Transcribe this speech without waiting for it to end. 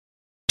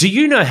Do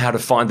you know how to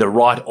find the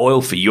right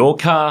oil for your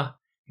car?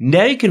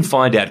 Now you can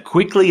find out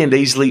quickly and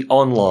easily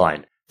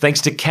online,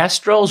 thanks to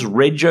Castrol's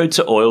Rego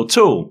to Oil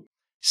tool.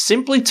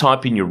 Simply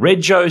type in your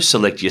Rego,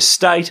 select your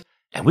state,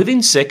 and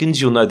within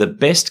seconds you'll know the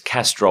best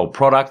Castrol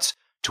products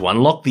to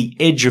unlock the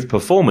edge of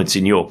performance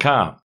in your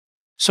car.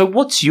 So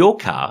what's your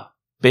car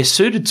best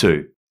suited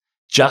to?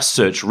 Just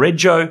search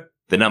Rego,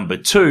 the number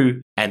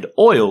 2, and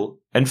oil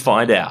and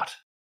find out.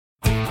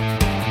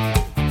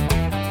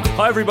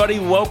 Hi everybody,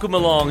 welcome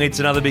along. It's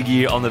another big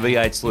year on the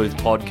V8 Sleuth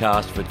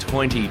podcast for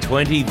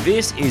 2020.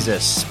 This is a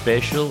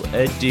special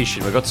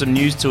edition. We've got some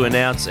news to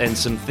announce and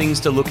some things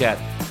to look at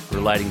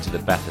relating to the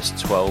Bathurst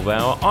 12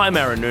 Hour. I'm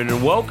Aaron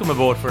Noonan. Welcome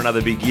aboard for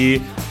another big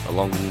year.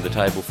 Along the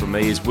table from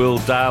me is Will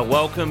Dale.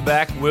 Welcome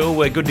back, Will.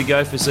 We're good to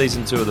go for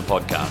season 2 of the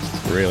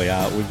podcast. We really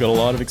are. We've got a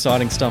lot of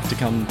exciting stuff to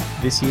come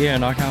this year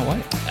and I can't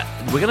wait.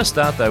 We're going to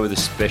start though with a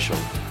special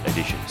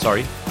edition.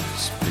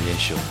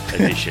 Special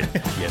edition.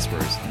 Yes,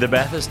 Bruce. The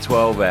Bathurst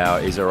 12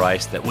 Hour is a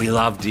race that we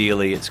love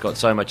dearly. It's got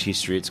so much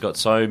history. It's got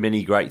so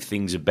many great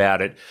things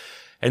about it.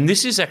 And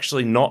this is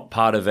actually not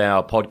part of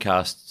our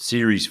podcast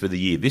series for the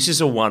year. This is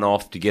a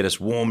one-off to get us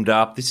warmed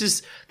up. This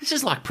is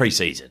like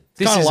pre-season.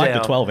 It's kind of like the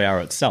 12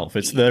 Hour itself.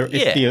 It's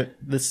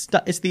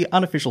the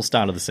unofficial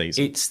start of the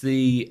season. It's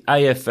the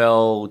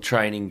AFL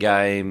training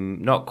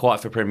game, not quite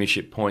for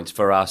premiership points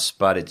for us,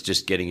 but it's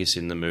just getting us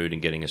in the mood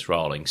and getting us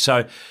rolling.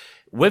 So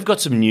we've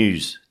got some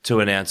news to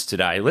announce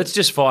today. Let's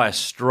just fire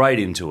straight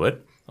into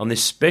it. On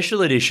this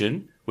special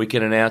edition, we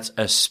can announce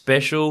a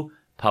special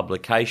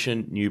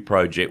publication new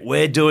project.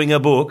 We're doing a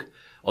book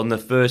on the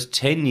first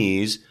 10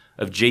 years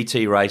of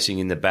GT racing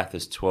in the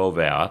Bathurst 12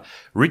 Hour.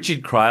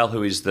 Richard Crail,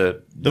 who is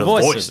the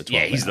voice of the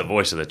 12 Hour. He's the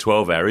voice of the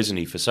 12 Hour, isn't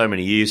he, for so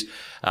many years.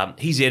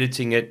 He's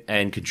editing it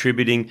and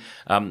contributing.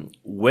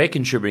 We're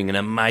contributing an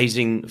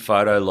amazing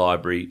photo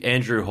library.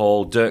 Andrew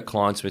Hall, Dirk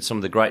Kleinsmith, some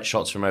of the great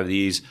shots from over the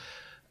years.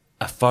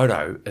 A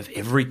photo of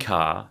every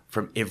car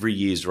from every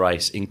year's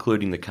race,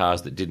 including the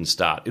cars that didn't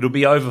start. It'll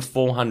be over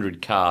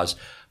 400 cars,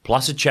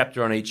 plus a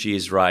chapter on each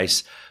year's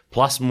race,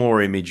 plus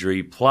more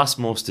imagery, plus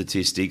more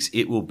statistics.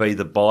 It will be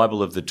the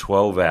Bible of the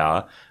 12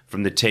 Hour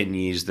from the 10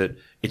 years that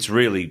it's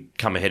really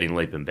come ahead in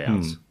leap and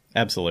bounds.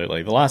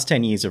 Absolutely. The last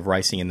 10 years of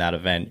racing in that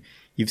event,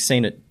 you've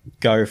seen it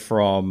go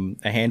from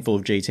a handful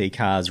of GT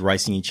cars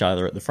racing each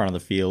other at the front of the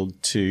field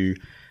to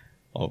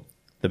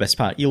the best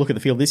part. You look at the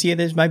field this year,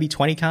 there's maybe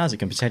 20 cars that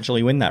can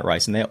potentially win that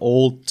race, and they're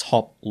all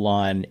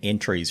top-line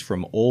entries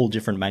from all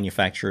different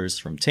manufacturers,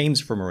 from teams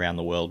from around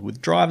the world,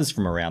 with drivers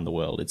from around the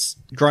world. It's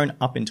grown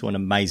up into an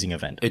amazing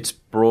event. It's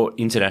brought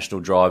international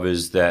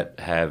drivers that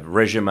have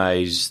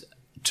resumes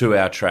to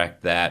our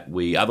track that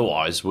we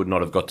otherwise would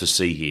not have got to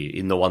see here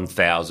in the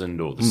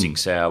 1000 or the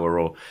 6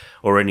 Hour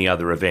or any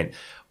other event.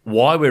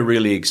 Why we're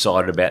really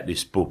excited about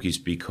this book is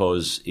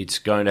because it's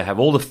going to have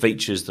all the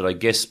features that I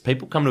guess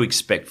people come to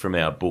expect from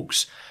our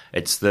books.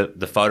 It's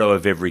the photo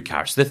of every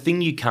car. It's the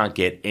thing you can't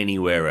get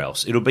anywhere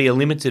else. It'll be a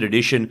limited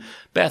edition,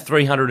 about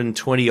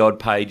 320-odd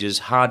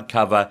pages,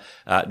 hardcover,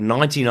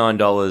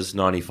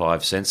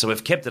 $99.95. So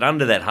we've kept it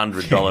under that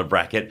 $100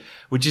 bracket,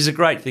 which is a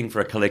great thing for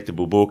a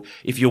collectible book.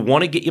 If you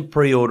want to get your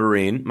pre-order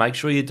in, make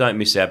sure you don't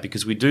miss out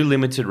because we do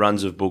limited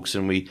runs of books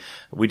and we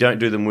don't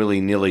do them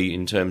willy-nilly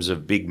in terms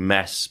of big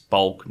mass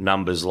bulk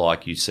numbers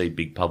like you see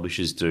big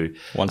publishers do.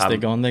 Once they're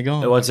gone, they're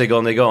gone. Once they're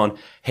gone, they're gone.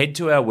 Head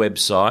to our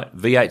website,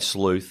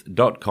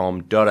 v8sleuth.com.au.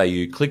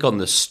 Click on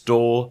the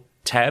store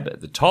tab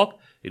at the top.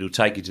 It'll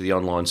take you to the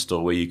online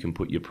store where you can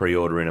put your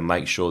pre-order in and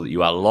make sure that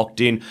you are locked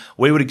in.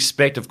 We would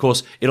expect, of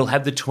course, it'll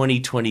have the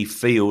 2020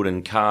 field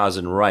and cars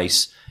and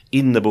race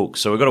in the book.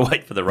 So we've got to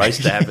wait for the race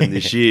to happen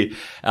this year.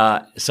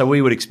 So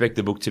we would expect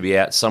the book to be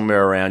out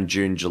somewhere around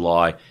June,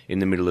 July in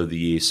the middle of the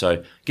year.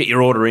 So get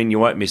your order in. You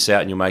won't miss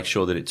out and you'll make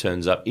sure that it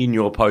turns up in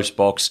your post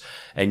box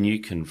and you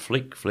can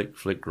flick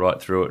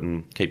right through it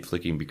and keep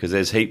flicking because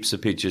there's heaps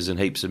of pictures and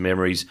heaps of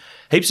memories,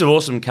 heaps of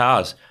awesome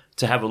cars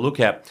to have a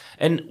look at.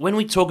 And when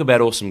we talk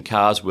about awesome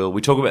cars, Will,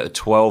 we talk about the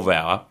 12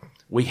 Hour.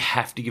 We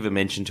have to give a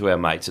mention to our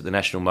mates at the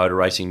National Motor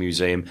Racing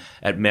Museum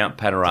at Mount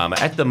Panorama.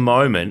 At the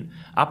moment,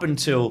 up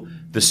until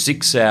the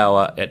 6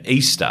 Hour at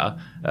Easter,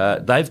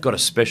 they've got a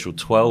special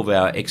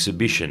 12-hour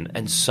exhibition,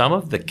 and some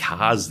of the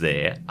cars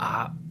there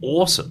are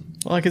awesome.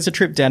 Like it's a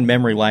trip down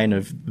memory lane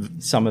of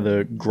some of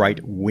the great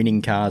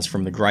winning cars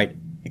from the great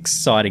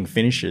exciting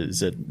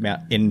finishes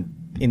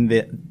in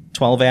the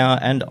 12 Hour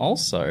and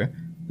also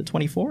the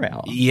 24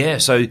 Hour. Yeah,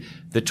 so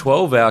the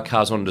 12-hour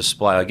car's on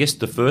display. I guess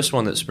the first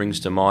one that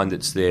springs to mind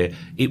that's there,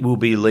 it will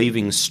be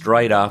leaving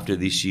straight after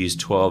this year's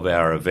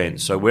 12-hour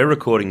event. So we're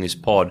recording this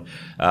pod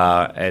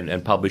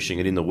and publishing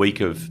it in the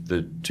week of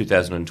the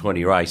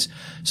 2020 race.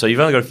 So you've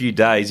only got a few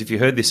days. If you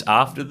heard this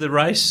after the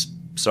race,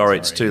 sorry,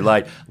 it's too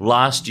late.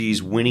 Last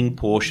year's winning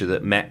Porsche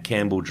that Matt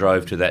Campbell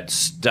drove to that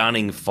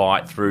stunning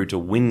fight through to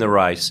win the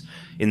race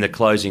in the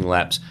closing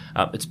laps.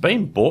 It's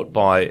been bought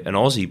by an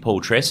Aussie,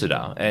 Paul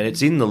Tressida, and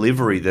it's in the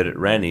livery that it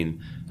ran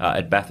in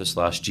at Bathurst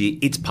last year.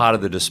 It's part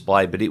of the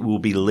display, but it will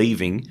be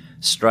leaving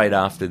straight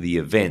after the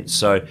event.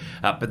 So,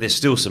 but there's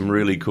still some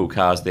really cool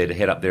cars there to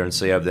head up there and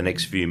see over the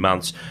next few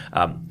months.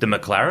 The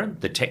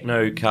McLaren, the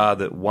Techno car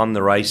that won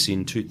the race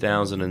in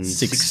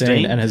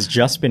 2016. And has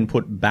just been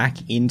put back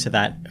into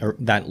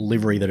that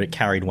livery that it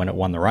carried when it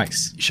won the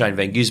race. Shane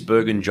van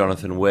Gisbergen,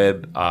 Jonathan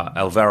Webb,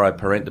 Alvaro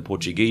Parente, the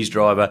Portuguese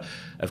driver.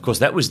 Of course,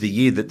 that was the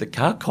year that the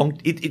car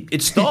conked.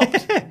 It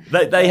stopped.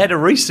 They had a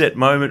reset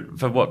moment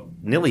for,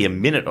 nearly a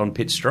minute on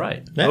pit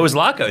straight. Yeah. It was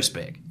Larko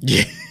spec.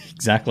 Yeah,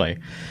 exactly.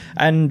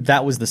 And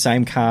that was the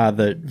same car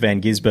that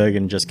Van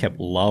Gisbergen just kept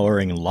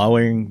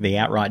lowering the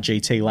outright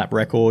GT lap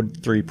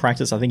record through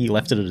practice. I think he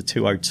left it at a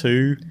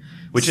 2:02.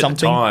 Which at the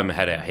time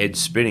had our heads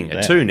spinning.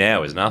 A 2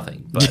 now is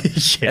nothing. But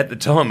at the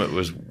time it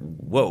was,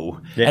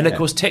 whoa. Yeah, and of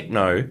course,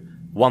 Techno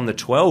won the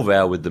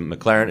 12-hour with the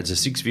McLaren. It's a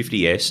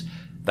 650S.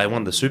 They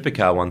won the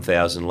Supercar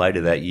 1000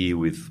 later that year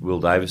with Will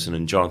Davison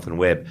and Jonathan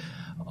Webb.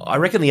 I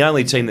reckon the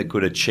only team that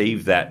could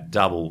achieve that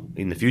double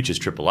in the future is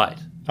Triple Eight.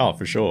 Oh,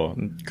 for sure.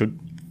 Could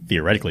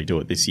theoretically do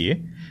it this year.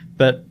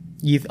 But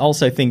you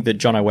also think that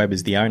Jono Webb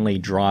is the only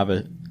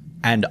driver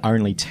and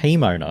only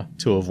team owner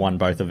to have won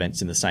both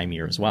events in the same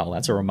year as well.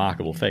 That's a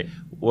remarkable feat.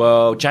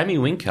 Well, Jamie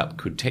Whincup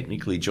could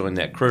technically join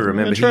that crew.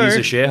 Remember, he is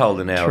a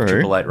shareholder now of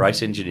Triple Eight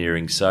Race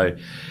Engineering. So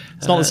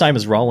it's not the same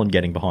as Roland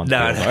getting behind the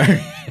wheel,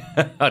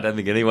 though. I don't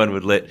think anyone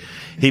would let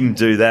him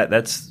do that.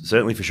 That's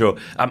certainly for sure.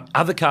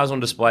 Other cars on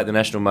display at the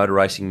National Motor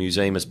Racing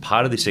Museum as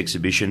part of this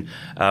exhibition.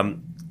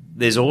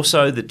 There's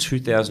also the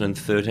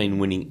 2013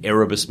 winning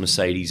Erebus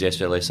Mercedes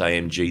SLS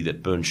AMG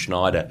that Bernd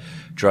Schneider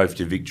drove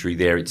to victory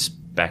there. It's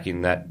back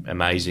in that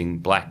amazing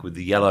black with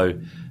the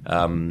yellow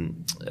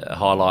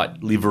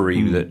highlight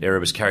livery that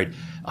Erebus carried.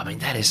 I mean,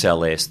 that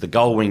SLS, the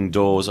gull-wing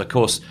doors. Of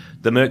course,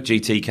 the Merc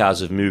GT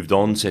cars have moved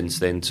on since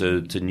then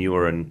to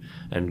newer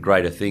and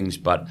greater things.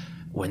 But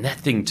when that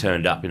thing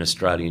turned up in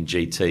Australian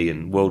GT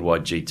and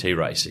worldwide GT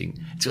racing,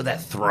 it's got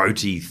that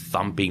throaty,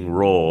 thumping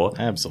roar.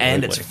 Absolutely.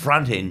 And it's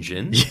front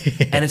engine,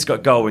 and it's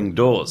got gull-wing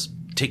doors.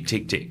 Tick,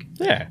 tick, tick.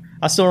 Yeah.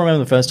 I still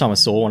remember the first time I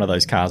saw one of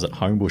those cars at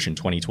Homebush in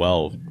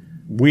 2012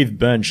 with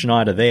Bernd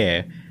Schneider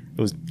there.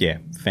 It was,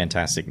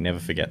 fantastic. Never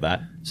forget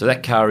that. So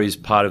that car is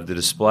part of the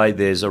display.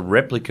 There's a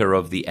replica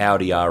of the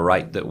Audi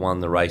R8 that won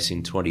the race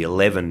in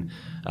 2011,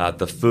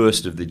 the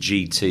first of the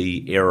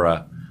GT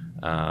era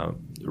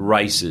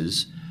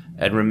races.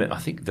 And remember, I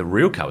think the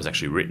real car was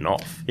actually written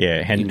off.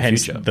 Yeah,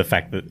 hence the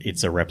fact that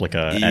it's a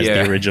replica as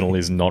the original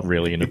is not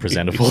really in a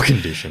presentable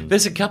condition.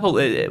 There's a couple.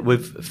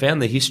 We've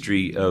found the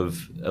history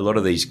of a lot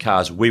of these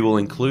cars. We will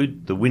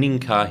include the winning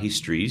car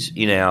histories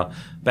in our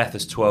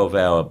Bathurst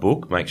 12-hour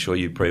book. Make sure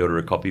you pre-order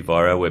a copy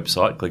via our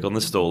website. Click on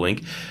the store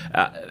link.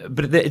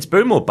 But it's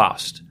boom or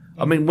bust.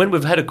 I mean, when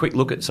we've had a quick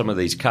look at some of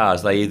these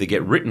cars, they either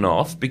get written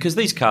off because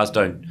these cars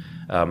don't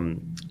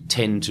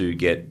tend to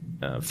get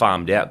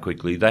farmed out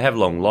quickly. They have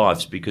long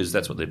lives because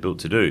that's what they're built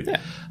to do.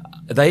 Yeah.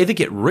 They either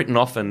get written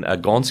off and are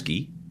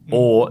Gonski,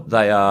 or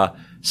they are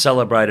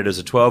celebrated as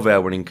a 12-hour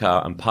winning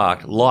car and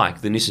parked, like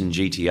the Nissan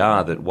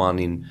GTR that won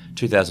in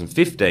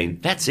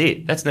 2015. That's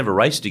it. That's never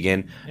raced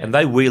again. Yeah. And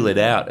they wheel it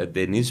out at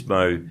their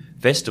Nismo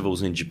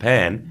festivals in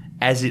Japan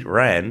as it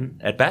ran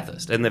at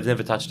Bathurst, and they've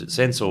never touched it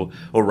since, or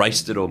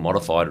raced it, or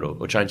modified it,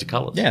 or changed the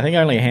colours. Yeah, I think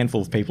only a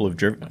handful of people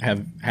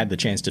have had the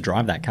chance to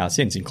drive that car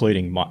since,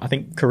 including I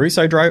think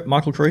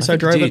Michael Caruso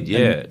drove it.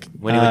 Yeah,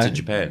 when he went to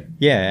Japan.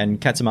 Yeah,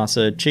 and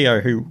Katsumasa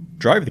Chiyo, who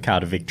drove the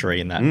car to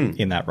victory in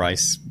that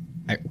race,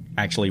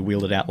 actually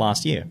wheeled it out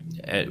last year.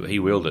 He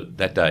wheeled it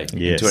that day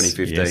in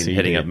 2015,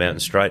 heading up Mountain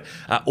Straight.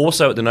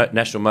 Also at the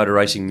National Motor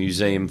Racing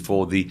Museum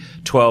for the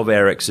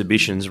 12-hour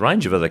exhibitions,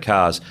 range of other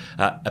cars.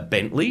 A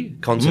Bentley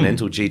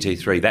Continental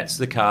GT3. That's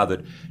the car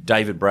that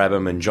David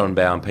Brabham and John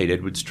Bowe and Pete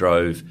Edwards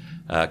drove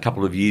a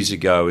couple of years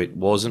ago. It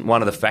wasn't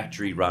one of the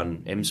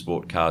factory-run M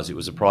Sport cars. It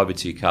was a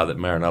privateer car that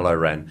Maranello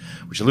ran,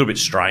 which is a little bit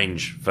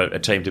strange for a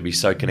team to be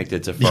so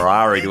connected to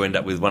Ferrari to end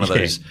up with one of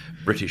those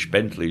British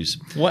Bentleys.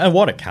 And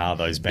what a car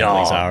those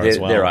Bentleys are as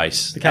well. They're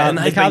ace. The car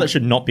that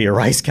should not be a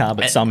race car,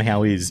 but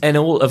somehow is. And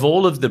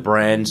all of the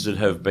brands that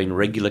have been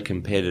regular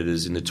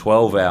competitors in the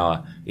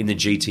 12-hour, in the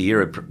GT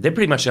era, they're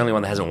pretty much the only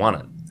one that hasn't won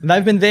it.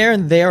 They've been there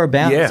and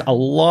thereabouts a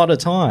lot of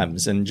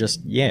times and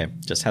just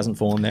hasn't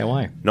fallen their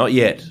way. Not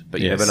yet, but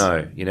you never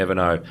know. You never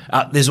know.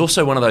 There's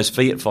also one of those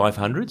Fiat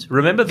 500s.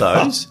 Remember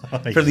those?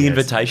 For the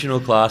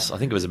Invitational class, I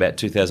think it was about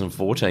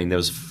 2014. There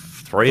was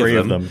three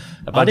of them.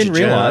 A bunch I didn't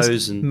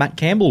realise and Matt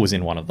Campbell was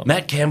in one of them.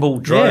 Matt Campbell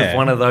drove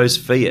one of those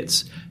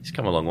Fiats. He's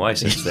come a long way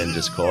since then,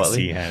 just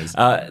quietly. Yes, he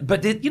has.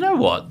 But you know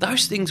what?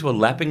 Those things were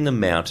lapping the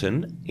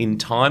mountain in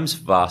times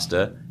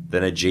faster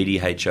than a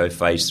GDHO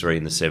Phase 3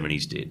 in the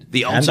 70s did.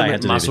 The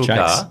ultimate muscle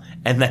car,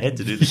 and they had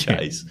to do the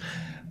chase.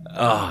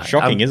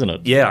 Shocking, isn't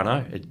it? Yeah, I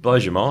know. It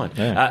blows your mind.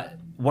 Yeah.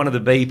 One of the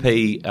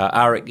BP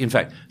RX... In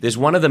fact, there's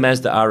one of the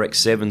Mazda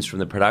RX-7s from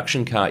the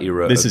production car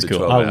era. This is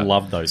cool. 12-hour. I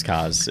loved those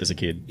cars as a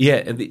kid.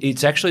 Yeah,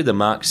 it's actually the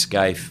Mark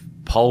Scaife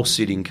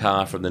pole-sitting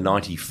car from the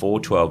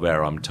 94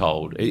 12-hour, I'm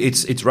told.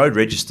 It's road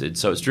registered,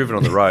 so it's driven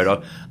on the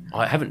road.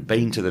 I haven't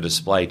been to the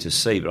display to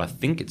see, but I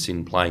think it's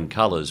in plain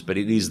colours. But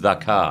it is the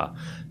car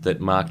that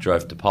Mark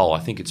drove to pole. I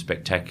think it's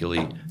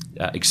spectacularly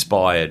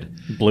expired.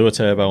 Blew a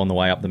turbo on the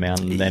way up the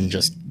mountain and then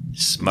just...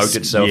 Smoked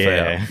itself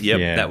out.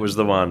 Yep, that was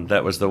the one.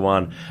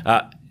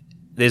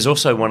 There's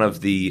also one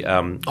of the...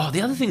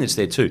 the other thing that's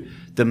there too,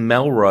 the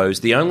Melrose,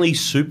 the only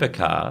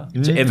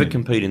supercar to ever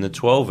compete in the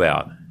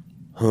 12-hour.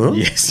 Huh?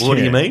 Yes. What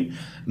do you mean?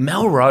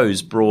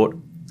 Melrose brought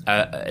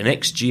an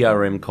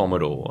ex-GRM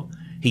Commodore.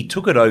 He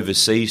took it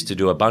overseas to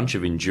do a bunch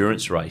of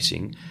endurance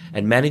racing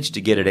and managed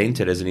to get it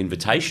entered as an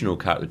invitational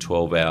car at the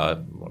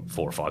 12-hour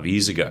 4 or 5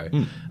 years ago.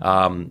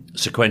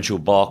 Sequential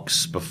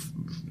box,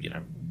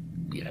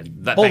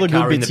 that all the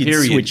car good in the bits you'd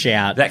period, switch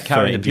out. That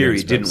car in the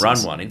period didn't run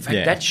purposes. one. In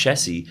fact, that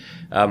chassis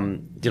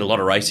did a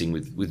lot of racing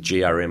with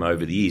GRM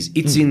over the years.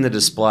 It's in the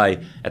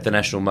display at the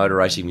National Motor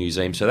Racing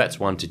Museum, so that's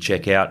one to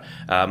check out.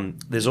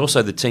 There's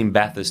also the Team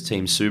Bathurst,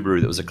 Team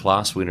Subaru that was a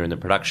class winner in the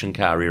production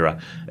car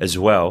era as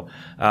well.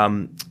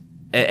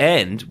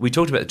 And we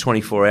talked about the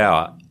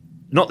 24-hour,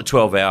 not the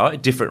 12-hour,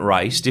 different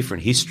race,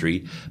 different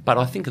history, but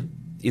I think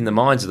in the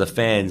minds of the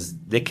fans,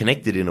 they're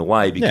connected in a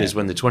way because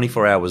when the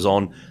 24-hour was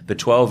on, the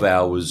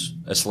 12-hour was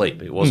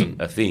asleep. It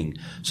wasn't a thing.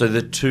 So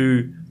the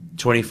two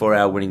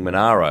 24-hour winning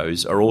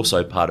Monaros are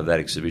also part of that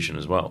exhibition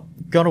as well.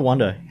 Got to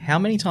wonder, how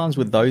many times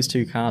would those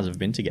two cars have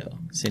been together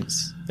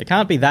since? There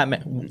can't be that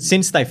many,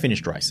 since they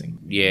finished racing.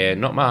 Yeah,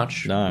 not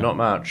much. No. Not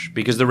much.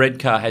 Because the red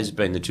car has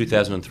been, the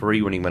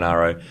 2003 winning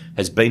Monaro,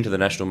 has been to the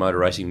National Motor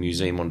Racing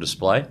Museum on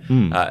display.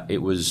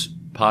 It was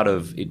part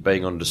of it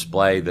being on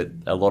display that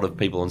a lot of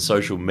people on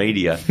social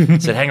media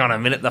said, hang on a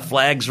minute, the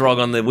flag's wrong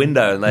on the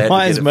window. And they had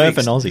Why to is get it Murph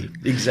fixed. an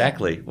Aussie?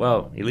 Exactly.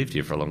 Well, he lived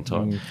here for a long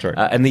time. True.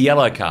 And the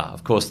yellow car,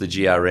 of course, the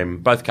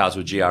GRM, both cars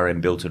were GRM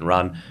built and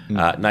run.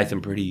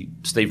 Nathan Pretty,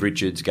 Steve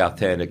Richards,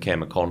 Garth Tander,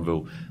 Cam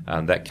McConville,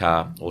 that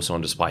car also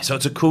on display. So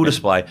it's a cool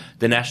display.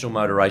 The National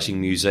Motor Racing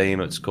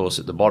Museum, it's of course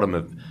at the bottom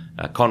of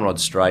Conrod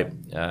Strait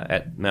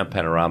at Mount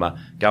Panorama.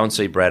 Go and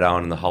see Brad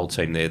Owen and the whole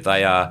team there.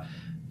 They are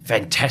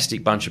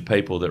fantastic bunch of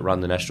people that run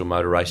the National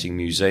Motor Racing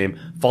Museum.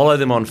 Follow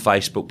them on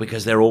Facebook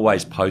because they're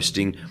always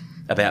posting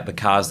about the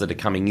cars that are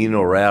coming in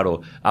or out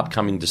or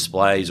upcoming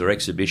displays or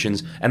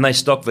exhibitions. And they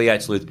stock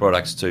V8 Sleuth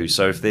products too.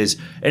 So if there's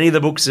any of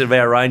the books of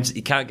our range that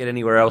you can't get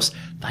anywhere else,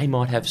 they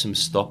might have some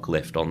stock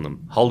left on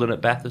them. Holden at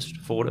Bathurst,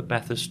 Ford at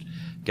Bathurst.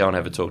 Go and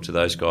have a talk to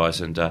those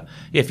guys. And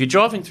if you're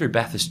driving through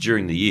Bathurst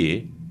during the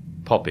year,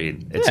 pop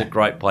in. It's a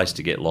great place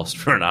to get lost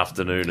for an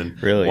afternoon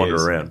and Really wander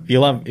is. around.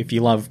 If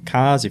you love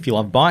cars, if you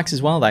love bikes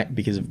as well,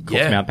 because of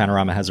course Mount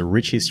Panorama has a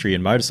rich history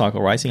in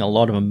motorcycle racing, a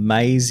lot of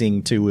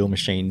amazing two-wheel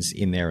machines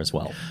in there as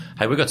well.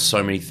 Hey, we've got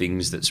so many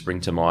things that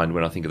spring to mind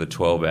when I think of the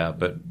 12-hour,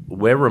 but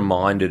we're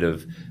reminded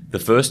of the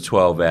first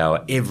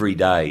 12-hour every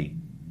day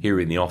here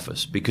in the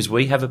office because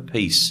we have a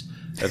piece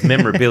of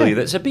memorabilia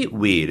that's a bit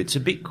weird. It's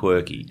a bit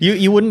quirky.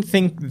 You wouldn't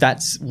think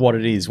that's what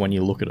it is when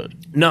you look at it.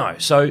 No.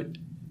 So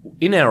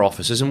in our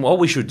offices, and what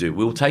we should do,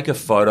 we'll take a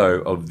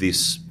photo of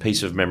this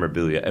piece of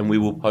memorabilia and we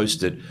will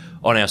post it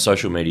on our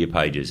social media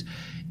pages.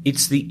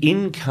 It's the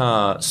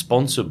in-car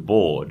sponsor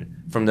board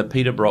from the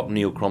Peter Brock,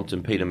 Neil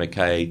Crompton, Peter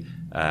McKay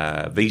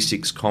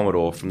V6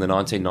 Commodore from the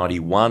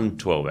 1991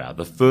 12-hour,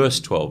 the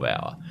first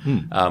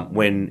 12-hour,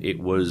 when it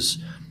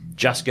was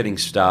just getting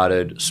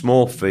started,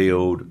 small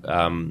field,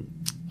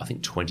 I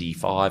think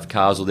 25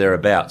 cars or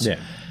thereabouts. Yeah.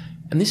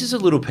 And this is a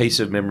little piece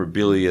of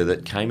memorabilia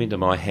that came into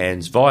my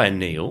hands via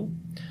Neil,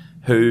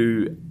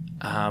 who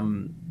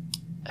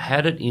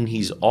had it in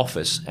his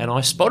office, and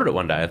I spotted it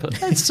one day. I thought,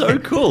 that's so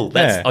cool.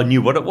 I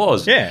knew what it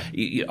was. Yeah.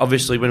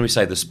 Obviously, when we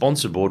say the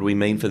sponsor board, we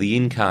mean for the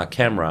in-car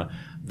camera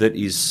that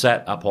is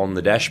sat up on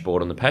the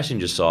dashboard on the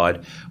passenger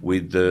side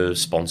with the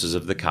sponsors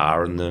of the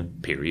car and the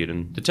period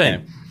and the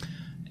team.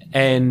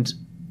 Yeah.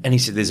 And he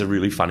said there's a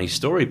really funny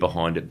story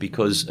behind it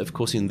because, of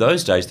course, in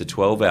those days, the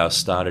 12 hours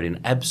started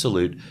in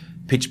absolute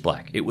pitch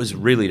black. It was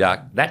really dark.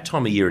 That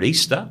time of year at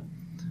Easter,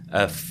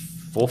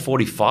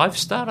 4:45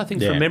 start, I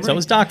think, from memory. So it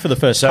was dark for the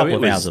first couple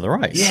of hours of the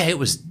race. Yeah, it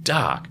was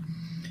dark.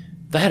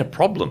 They had a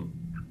problem.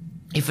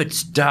 If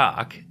it's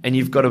dark and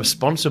you've got a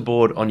sponsor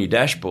board on your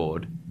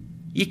dashboard,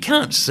 you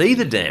can't see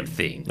the damn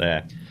thing.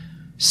 Yeah.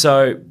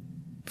 So,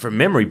 from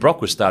memory,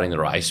 Brock was starting the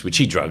race, which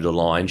he drove the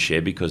lion's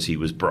share because he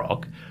was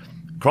Brock.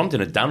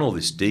 Crompton had done all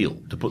this deal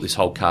to put this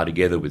whole car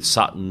together with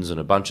Suttons and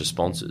a bunch of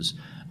sponsors.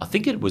 I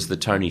think it was the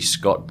Tony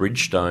Scott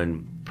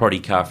Bridgestone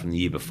Proddy car from the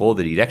year before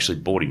that he'd actually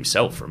bought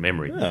himself from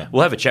memory. Yeah.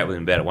 We'll have a chat with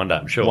him about it one day,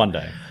 I'm sure. One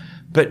day.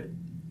 But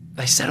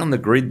they sat on the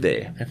grid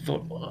there and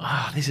thought,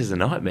 this is a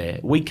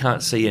nightmare. We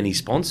can't see any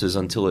sponsors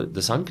until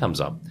the sun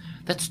comes up.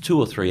 That's 2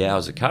 or 3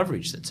 hours of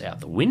coverage that's out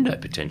the window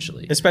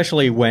potentially.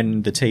 Especially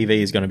when the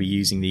TV is going to be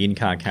using the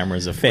in-car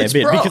cameras a fair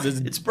bit. Brock. Because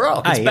it's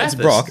Brock. It's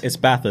Brock. It's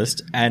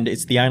Bathurst. And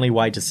it's the only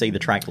way to see the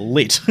track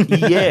lit.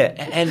 Yeah.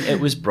 And it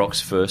was Brock's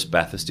first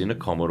Bathurst in a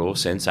Commodore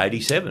since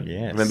 87.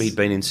 Yes. Remember, he'd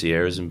been in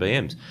Sierras and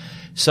BMs.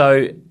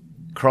 So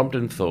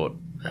Crompton thought,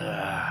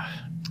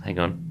 hang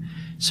on.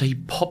 So he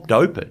popped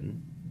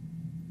open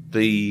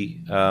the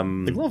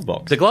glove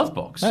box. The glove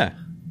box. Yeah.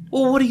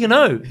 Well, what do you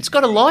know? It's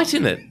got a light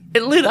in it.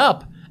 It lit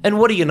up. And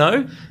what do you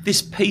know?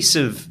 This piece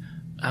of...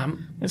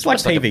 it's like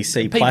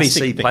PVC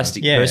plastic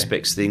plastic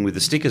Perspex thing with the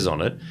stickers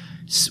on it,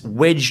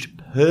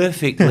 wedged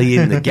perfectly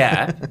in the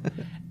gap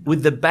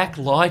with the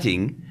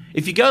backlighting.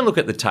 If you go and look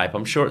at the tape,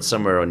 I'm sure it's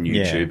somewhere on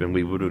YouTube, and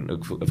we wouldn't,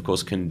 of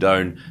course,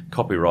 condone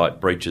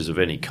copyright breaches of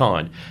any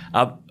kind.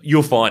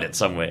 You'll find it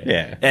somewhere.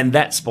 Yeah. And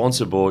that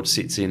sponsor board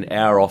sits in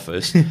our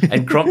office,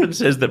 and Crompton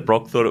says that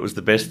Brock thought it was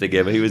the best thing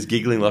ever. He was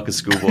giggling like a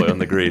schoolboy on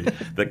the grid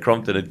that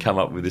Crompton had come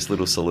up with this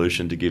little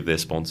solution to give their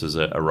sponsors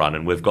a run,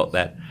 and we've got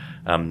that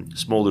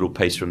small little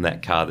piece from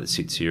that car that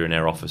sits here in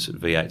our office at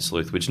V8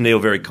 Sleuth, which Neil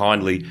very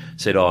kindly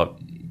said,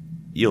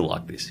 you'll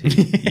like this.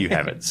 You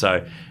have it.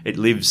 So it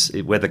lives,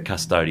 we're the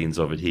custodians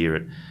of it here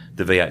at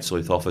the V8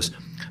 Sleuth office.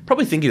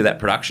 Probably thinking of that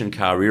production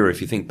car era,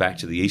 if you think back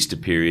to the Easter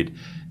period,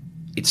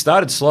 it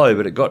started slow,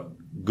 but it got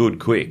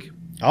good quick.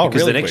 Oh,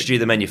 because really the next quick. year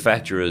the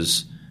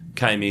manufacturers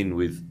came in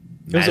with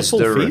It was a full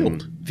Mazda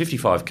field. and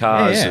 55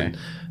 cars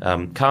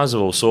and cars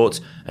of all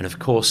sorts. And of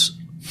course,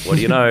 what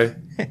do you know?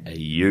 A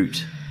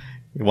ute.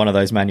 One of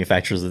those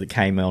manufacturers that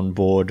came on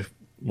board,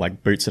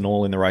 like boots and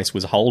all in the race,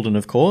 was Holden,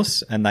 of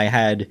course, and they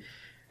had,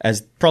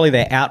 as probably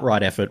their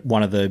outright effort,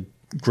 one of the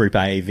Group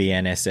A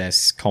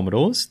VNSS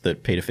Commodores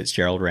that Peter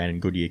Fitzgerald ran in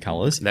Goodyear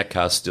colours. And that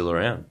car's still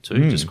around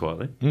too, just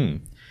quietly.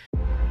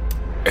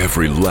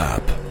 Every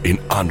lap in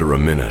under a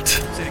minute.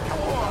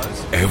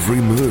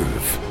 Every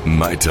move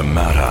made to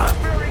matter.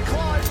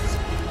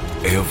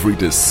 Every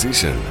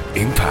decision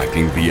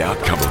impacting the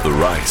outcome of the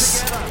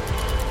race.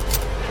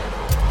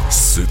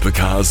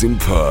 Supercars in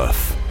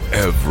Perth.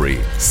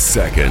 Every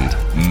second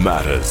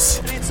matters.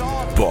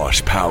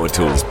 Bosch Power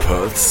Tools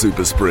Perth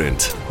Super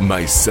Sprint,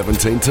 May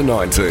 17 to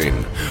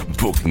 19.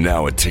 Book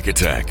now at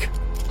Ticketek.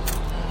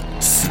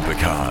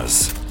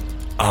 Supercars.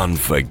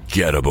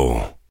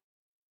 Unforgettable.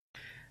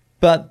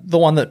 But the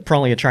one that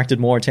probably attracted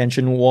more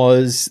attention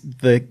was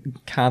the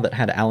car that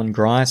had Alan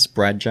Grice,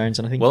 Brad Jones,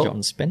 and I think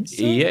John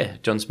Spencer. Yeah,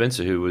 John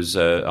Spencer, who was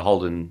a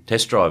Holden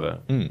test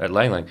driver at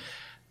Lang Lang.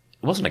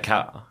 It wasn't a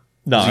car.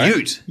 No. It was a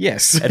ute.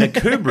 Yes. And a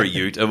Cobra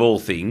ute, of all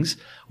things,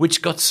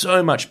 which got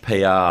so much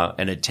PR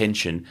and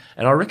attention.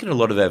 And I reckon a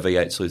lot of our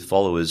V8 Sleuth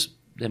followers,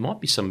 there might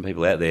be some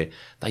people out there,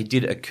 they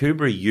did a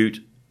Cobra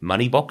ute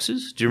money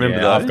boxes. Do you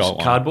remember those? I've got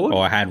one. Cardboard? Oh,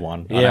 I had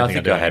one. Yeah, I don't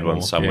think do I it had one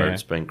anymore. somewhere. Yeah.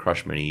 It's been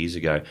crushed many years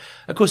ago.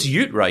 Of course,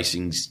 ute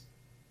racing's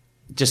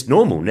just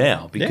normal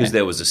now because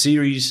there was a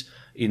series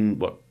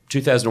in,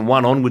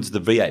 2001 onwards,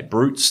 the V8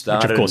 Brute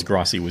started. Which, of course,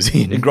 Gricey was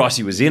in. And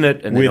Gricey was in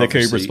it. And With then a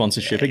Cobra obviously,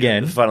 sponsorship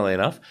again. Funnily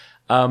enough.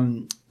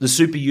 The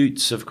Super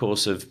Utes, of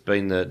course, have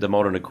been the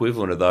modern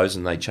equivalent of those,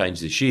 and they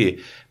changed this year.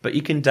 But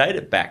you can date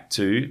it back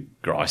to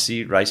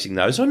Gricey racing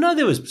those. I know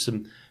there was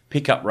some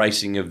pickup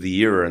racing of the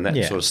era and that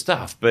sort of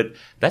stuff, but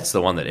that's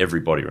the one that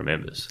everybody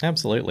remembers.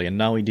 Absolutely. And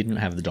no, he didn't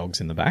have the dogs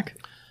in the back.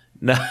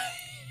 No,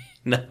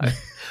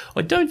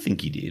 I don't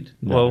think he did.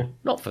 No. Well,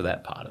 not for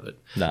that part of it.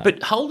 No.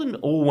 But Holden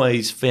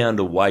always found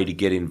a way to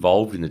get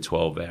involved in the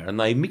 12-hour, and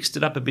they mixed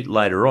it up a bit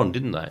later on,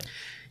 didn't they?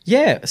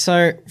 Yeah,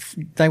 so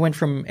they went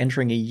from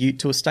entering a ute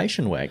to a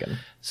station wagon.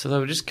 So they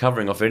were just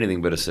covering off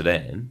anything but a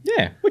sedan.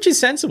 Yeah, which is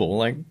sensible.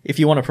 Like, if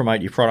you want to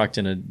promote your product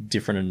in a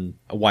different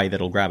a way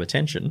that'll grab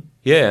attention.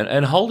 Yeah,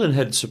 and Holden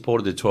had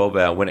supported the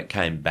 12-hour when it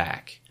came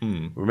back.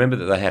 Remember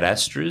that they had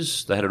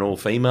Astras. They had an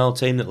all-female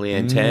team that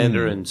Leanne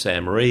Tander and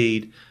Sam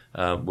Reed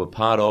were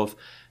part of.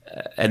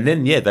 And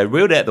then, they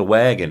wheeled out the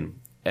wagon.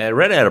 It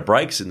ran out of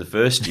brakes in the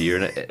first year,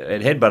 and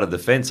it headbutted the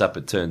fence up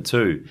at turn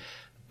 2.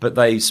 But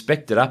they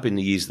spec'd it up in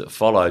the years that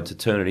followed to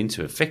turn it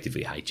into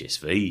effectively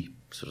HSV,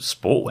 sort of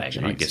sport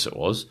wagon, I guess it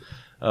was.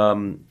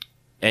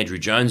 Andrew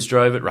Jones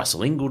drove it.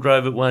 Russell Ingle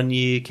drove it one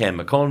year. Cam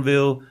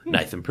McConville.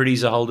 Nathan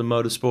Pretty's a Holden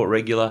Motorsport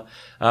regular.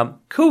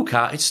 Cool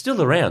car. It's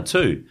still around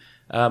too.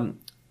 I'm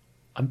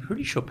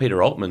pretty sure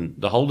Peter Altman,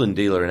 the Holden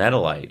dealer in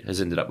Adelaide, has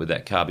ended up with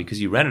that car because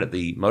he ran it at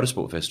the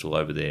Motorsport Festival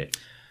over there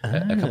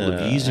a couple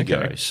of years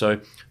ago.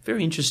 So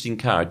very interesting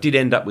car. It did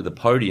end up with a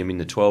podium in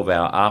the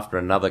 12-hour after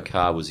another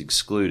car was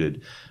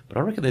excluded. But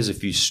I reckon there's a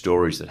few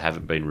stories that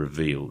haven't been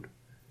revealed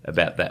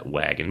about that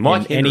wagon.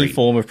 Mike In Henry, any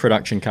form of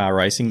production car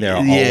racing, there are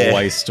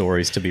always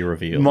stories to be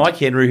revealed. Mike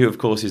Henry, who of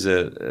course is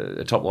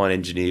a top-line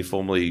engineer,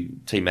 formerly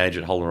team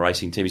manager at Holden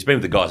Racing Team. He's been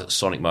with the guys at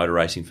Sonic Motor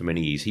Racing for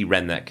many years. He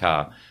ran that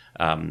car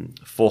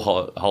for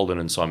Holden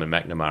and Simon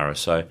McNamara.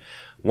 So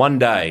one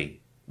day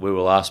we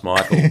will ask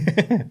Michael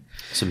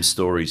some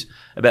stories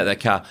about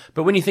that car.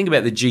 But when you think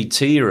about the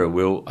GT era,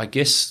 Will, I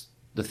guess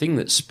the thing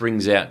that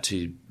springs out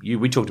to you,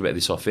 we talked about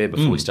this off air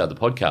before we started the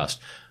podcast,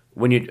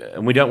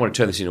 and we don't want to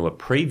turn this into a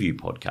preview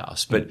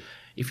podcast, but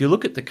if you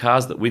look at the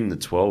cars that win the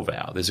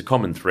 12-hour, there's a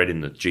common thread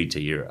in the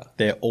GT era.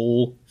 They're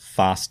all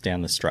fast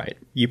down the straight.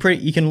 You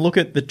can look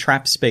at the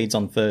trap speeds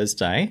on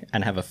Thursday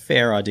and have a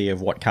fair idea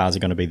of what cars are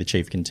going to be the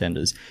chief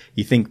contenders.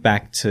 You think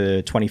back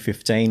to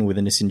 2015 with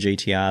the Nissan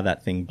GTR,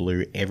 that thing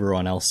blew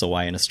everyone else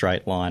away in a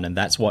straight line, and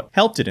that's what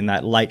helped it in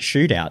that late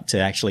shootout to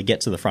actually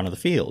get to the front of the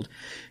field.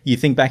 You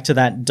think back to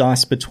that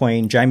dice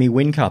between Jamie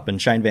Whincup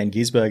and Shane Van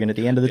Gisbergen at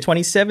the end of the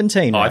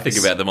 2017 race. I think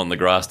about them on the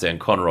grass down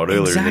Conrod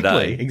earlier in the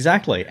day.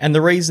 Exactly. And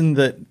the reason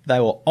that they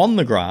were on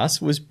the grass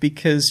was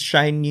because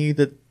Shane knew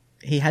that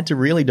he had to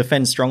really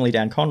defend strongly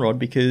down Conrod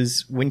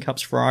because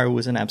Whincup's Ferrari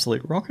was an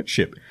absolute rocket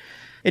ship.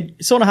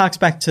 It sort of harks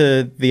back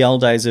to the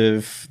old days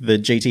of the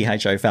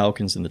GTHO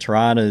Falcons and the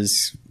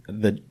Toranas,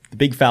 the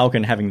big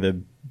Falcon having the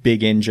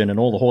big engine and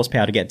all the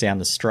horsepower to get down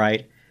the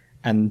straight,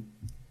 and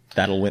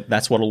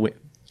that's what'll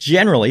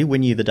generally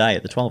win you the day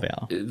at the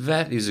 12-hour.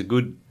 That is a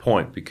good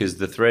point because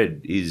the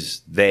thread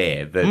is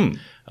there.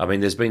 I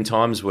mean, there's been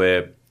times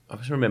where I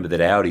just remember that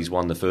Audi's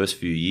won the first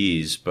few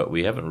years, but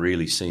we haven't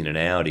really seen an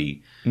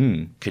Audi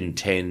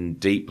contend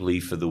deeply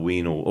for the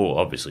win or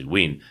obviously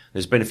win.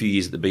 There's been a few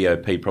years that the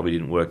BOP probably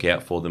didn't work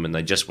out for them and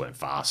they just weren't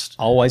fast.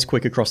 Always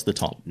quick across the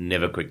top.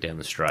 Never quick down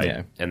the straight.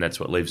 Yeah. And that's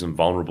what leaves them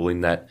vulnerable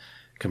in that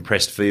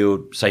compressed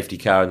field, safety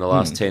car in the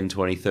last 10,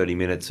 20, 30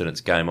 minutes and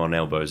it's game on,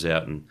 elbows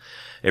out and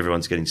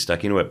everyone's getting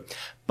stuck into it.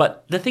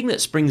 But the thing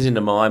that springs into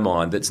my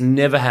mind that's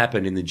never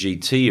happened in the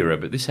GT era,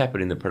 but this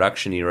happened in the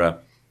production era,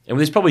 and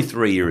there's probably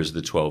 3 eras of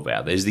the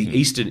 12-hour. There's the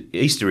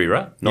Easter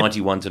era,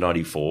 91 to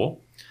 94.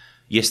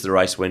 Yes, the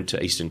race went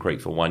to Eastern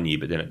Creek for 1 year,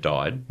 but then it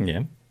died.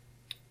 Yeah.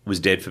 Was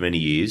dead for many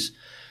years.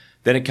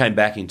 Then it came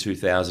back in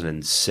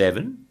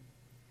 2007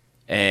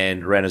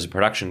 and ran as a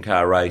production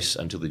car race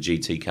until the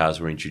GT cars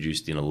were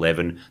introduced in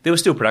 11. There were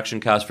still production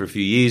cars for a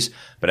few years,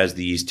 but as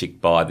the years ticked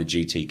by, the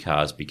GT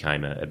cars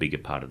became a bigger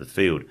part of the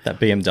field.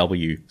 That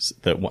BMW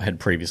that had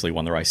previously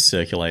won the race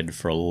circulated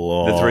for a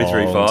long time. The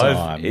 335,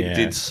 time. It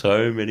did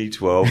so many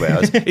 12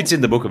 hours. It's in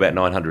the book about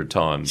 900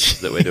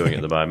 times that we're doing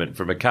at the moment,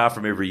 from a car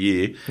from every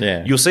year.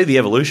 Yeah. You'll see the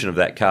evolution of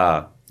that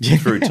car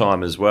through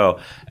time as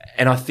well.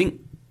 And I think,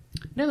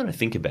 now that I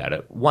think about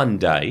it, one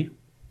day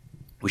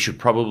we should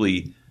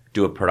probably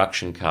do a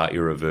production car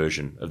era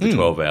version of the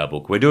 12-hour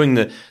book. We're doing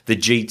the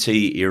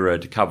GT era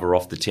to cover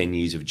off the 10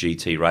 years of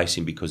GT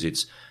racing because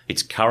it's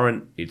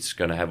current. It's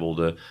going to have all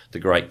the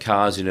great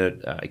cars in it.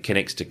 It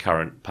connects to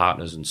current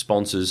partners and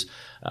sponsors.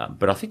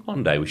 But I think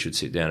one day we should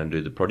sit down and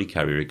do the Proddy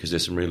car era because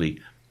there's some really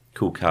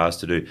cool cars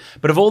to do.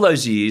 But of all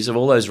those years, of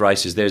all those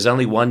races, there's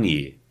only 1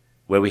 year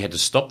where we had to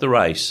stop the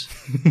race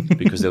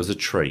because there was a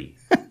tree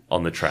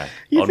on the track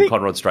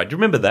Conrod Straight. Do you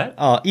remember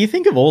that? You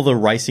think of all the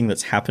racing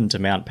that's happened at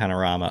Mount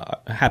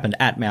Panorama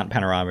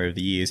over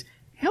the years.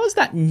 How has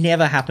that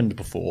never happened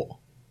before?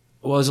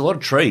 Well, there's a lot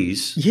of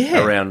trees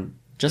around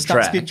just the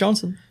track. Skip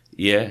Johnson.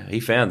 Yeah, he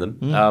found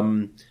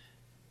them.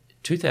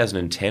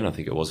 2010, I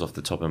think it was off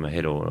the top of my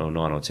head, or 9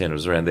 or 10. It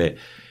was around there.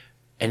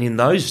 And in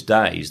those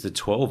days, the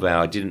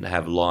 12-hour didn't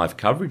have live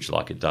coverage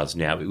like it does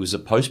now. It was a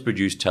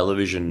post-produced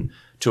television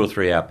 2 or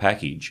 3 hour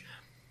package.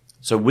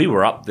 So we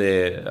were up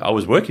there. I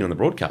was working on the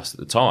broadcast at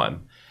the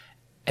time,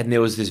 and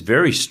there was this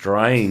very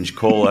strange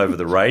call over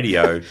the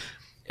radio.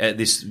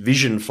 This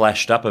vision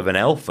flashed up of an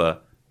Alpha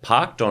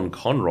parked on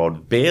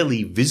Conrod,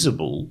 barely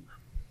visible.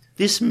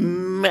 This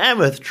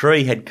mammoth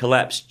tree had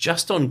collapsed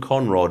just on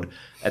Conrod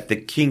at the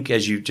kink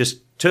as you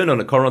just turn on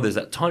a Conrod. There's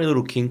that tiny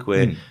little kink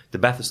where the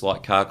Bathurst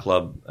Light Car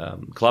Club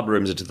club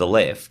rooms are to the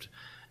left,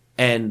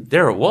 and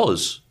there it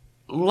was.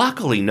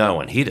 Luckily, no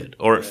one hit it,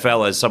 or it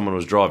fell as someone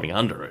was driving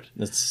under it.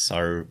 That's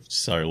so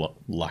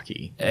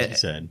lucky, as you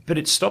said. But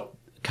it stopped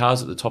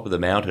cars at the top of the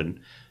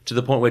mountain to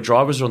the point where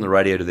drivers are on the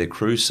radio to their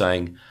crews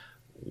saying,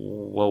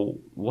 well,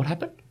 what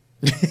happened?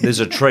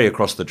 There's a tree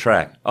across the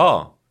track.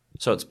 Oh,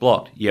 so it's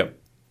blocked. Yep.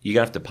 You're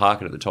going to have to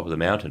park it at the top of the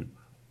mountain.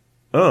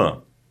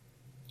 Oh,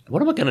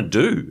 what am I going to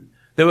do?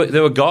 There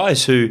were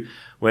guys who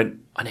went,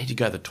 I need to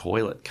go to the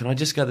toilet. Can I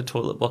just go to the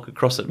toilet block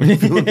across at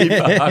Philippi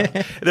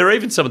Park? There are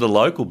even some of the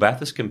local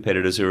Bathurst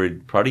competitors who are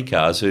in Proddy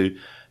cars who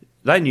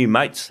they knew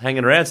mates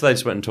hanging around, so they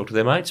just went and talked to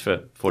their mates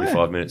for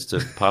 45 minutes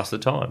to pass the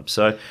time.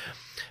 So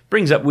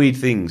brings up weird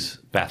things,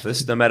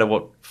 Bathurst, no matter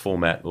what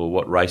format or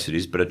what race it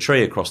is, but a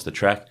tree across the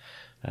track.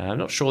 I'm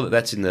not sure that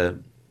that's in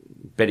the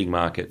betting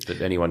market that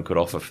anyone could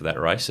offer for that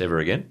race ever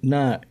again.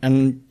 No,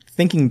 and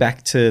thinking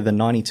back to the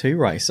 92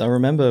 race, I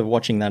remember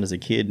watching that as a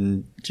kid,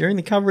 and during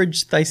the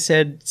coverage they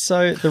said,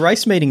 so the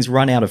race meeting's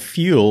run out of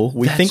fuel.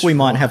 We think we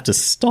might have to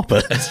stop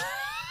it.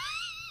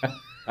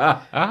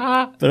 But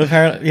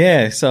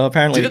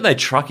apparently didn't they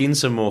truck in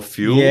some more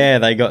fuel? Yeah,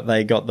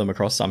 they got them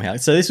across somehow.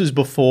 So this was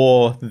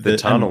before the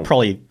tunnel. And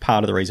probably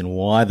part of the reason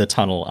why the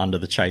tunnel under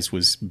the chase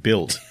was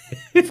built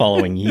the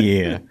following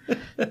year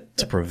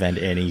to prevent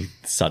any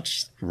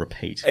such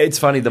repeat. It's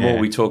funny, the more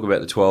we talk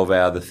about the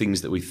 12-hour, the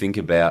things that we think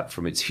about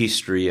from its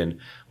history, and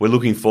we're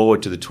looking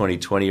forward to the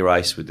 2020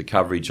 race with the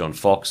coverage on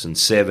Fox and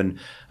 7.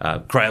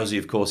 Crailsey,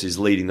 of course, is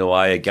leading the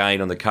way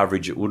again on the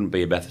coverage. It wouldn't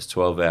be a Bathurst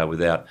 12-hour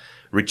without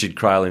Richard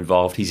Crail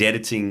involved. He's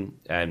editing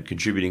and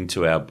contributing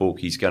to our book.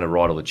 He's going to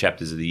write all the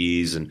chapters of the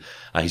years, and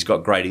he's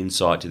got great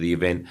insight to the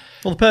event.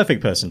 Well, the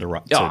perfect person to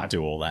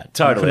do all that.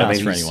 Totally. Couldn't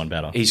ask for anyone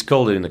better. He's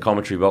called it in the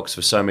commentary box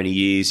for so many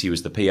years. He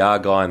was the PR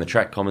guy and the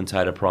track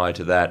commentator prior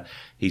to that.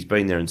 He's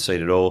been there and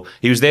seen it all.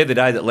 He was there the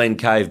day that Len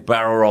Cave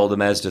barrel rolled a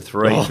Mazda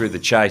 3 through the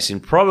chase in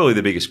probably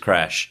the biggest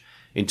crash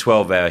in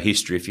 12-hour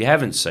history. If you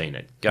haven't seen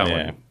it, go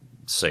and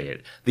see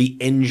it. The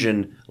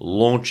engine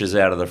launches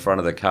out of the front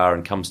of the car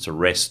and comes to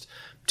rest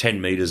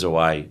 10 metres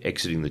away,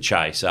 exiting the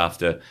chase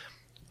after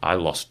I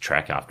lost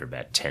track after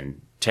about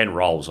 10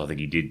 rolls, I think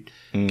he did,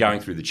 going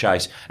through the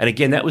chase. And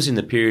again, that was in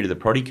the period of the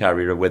Proddy car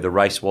era where the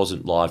race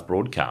wasn't live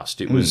broadcast.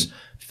 It was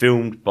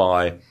filmed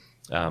by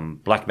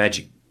Black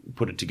Magic,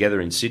 put it together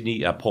in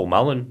Sydney. Paul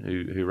Mullen,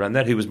 who ran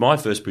that, who was my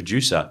first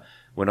producer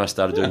when I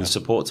started doing the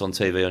supports on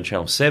TV on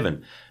Channel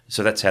 7.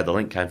 So that's how the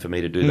link came for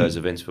me to do those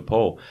events for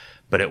Paul.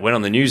 But it went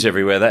on the news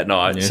everywhere that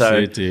night. Yes, so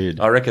it did.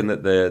 I reckon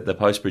that the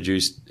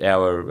post-produced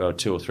hour or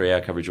 2 or 3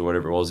 hour coverage or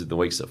whatever it was in the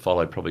weeks that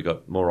followed probably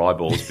got more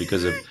eyeballs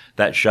because of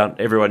that shunt.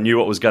 Everyone knew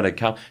what was going to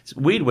come. It's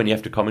weird when you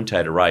have to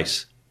commentate a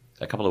race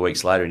a couple of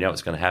weeks later and you know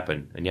what's going to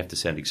happen and you have to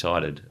sound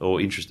excited or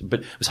interested.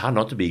 But it was hard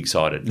not to be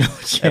excited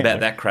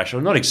about that crash.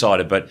 Well, not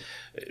excited, but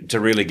to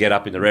really get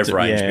up in the rev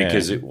range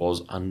because it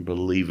was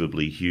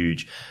unbelievably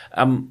huge.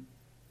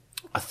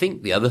 I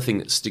think the other thing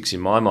that sticks in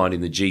my mind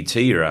in the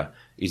GT era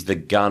is the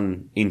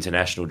gun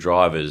international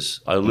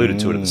drivers, I alluded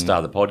to it at the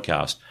start of the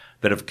podcast,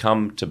 that have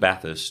come to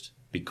Bathurst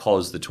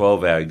because the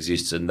 12-hour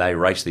exists and they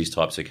race these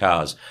types of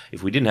cars.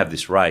 If we didn't have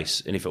this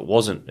race and if it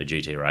wasn't a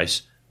GT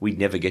race, we'd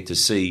never get to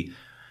see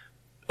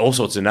all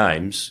sorts of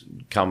names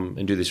come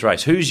and do this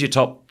race. Who's your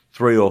top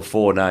 3 or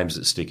 4 names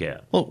that stick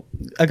out? Well,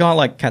 a guy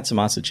like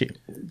Katsumasa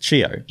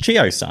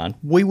Chio-san,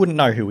 we wouldn't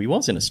know who he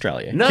was in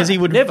Australia. No, because he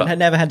would never. had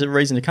never had the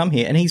reason to come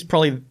here, and he's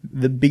probably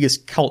the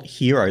biggest cult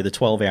hero the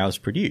 12 Hours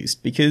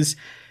produced because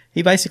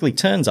he basically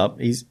turns up.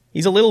 He's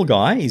a little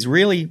guy. He's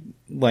really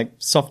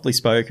softly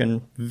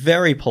spoken,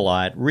 very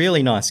polite,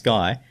 really nice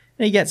guy.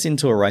 And he gets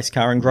into a race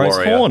car and grows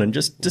horn and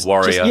just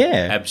warrior,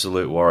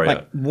 absolute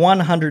warrior.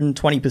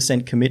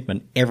 120%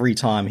 commitment every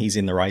time he's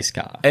in the race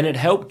car. And it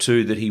helped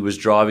too that he was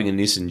driving a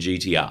Nissan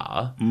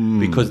GTR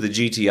because the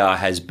GTR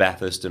has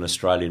Bathurst and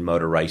Australian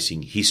motor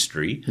racing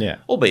history. Yeah.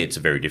 Albeit it's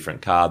a very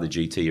different car, the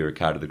GT or a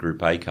car to the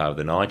Group A car of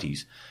the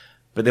 90s.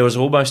 But there was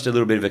almost a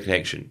little bit of a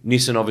connection.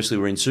 Nissan obviously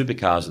were in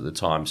supercars at the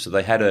time, so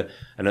they had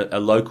a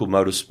local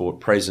motorsport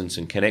presence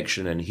and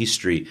connection and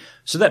history.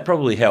 So that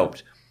probably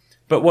helped.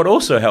 But what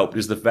also helped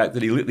is the fact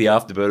that he lit the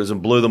afterburners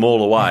and blew them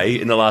all away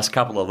in the last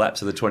couple of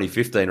laps of the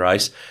 2015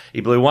 race.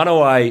 He blew one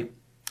away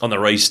on the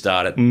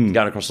restart going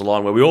across the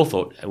line where we all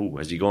thought, oh,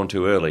 has he gone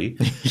too early?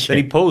 Then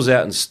he pulls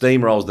out and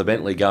steamrolls the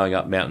Bentley going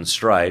up Mountain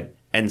Straight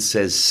and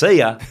says, see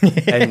ya,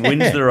 and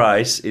wins the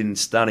race in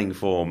stunning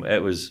form.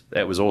 It was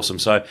awesome.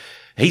 So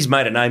he's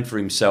made a name for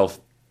himself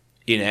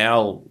in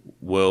our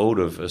world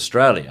of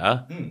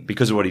Australia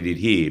because of what he did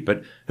here.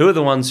 But who are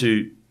the ones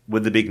who were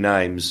the big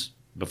names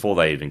before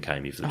they even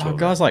came here for the tour?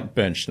 Guys like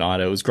Bernd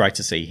Schneider, it was great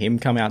to see him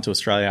come out to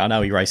Australia. I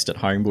know he raced at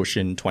Homebush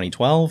in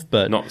 2012,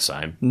 but not the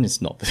same. It's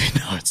not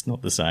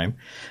the same.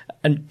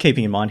 And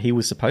keeping in mind, he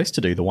was supposed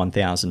to do the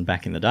 1000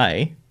 back in the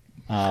day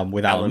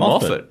with Alan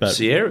Moffat, but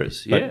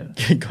Sierras, but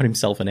got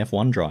himself an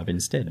F1 drive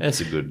instead. That's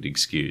a good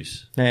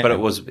excuse, yeah. but it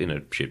was in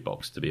a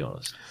shitbox, to be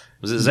honest.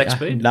 Was it Zac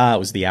Speed? No, it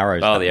was the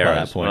Arrows. Oh, the Arrows.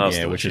 At that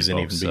point, which is an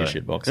even bigger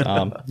shitbox.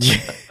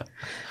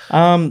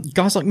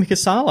 Guys like Mika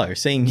Salo,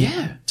 seeing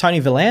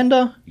Tony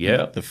Verlander,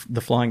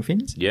 the Flying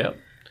Finns. Yeah.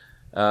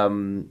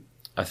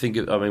 I think,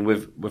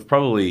 we've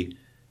probably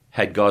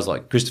had guys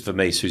like Christopher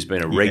Meese, who's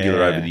been a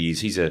regular over the years.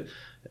 He's a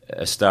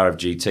star of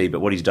GT, but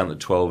what he's done at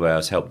 12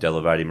 Hours helped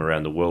elevate him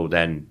around the world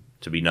and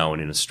to be known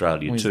in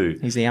Australia too.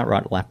 He's the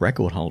outright lap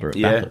record holder at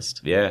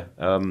Bathurst. Yeah.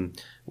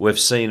 We've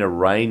seen a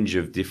range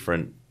of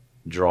different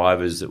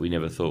drivers that we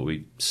never thought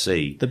we'd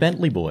see. The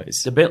Bentley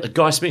boys.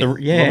 Guy Smith, Le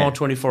Mans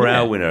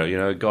 24-hour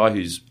winner, a guy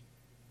who's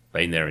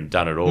been there and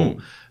done it all.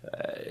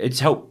 It's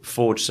helped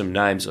forge some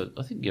names.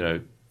 I think,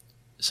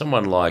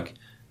 someone like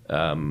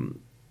Marcus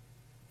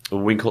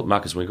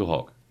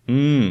Winkelhock.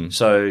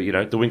 So,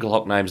 the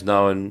Winkelhock name's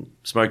known.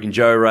 Smoking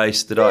Joe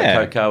raced the Diet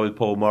Coke car with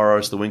Paul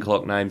Morris. The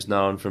Winkelhock name's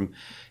known from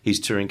his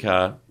touring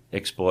car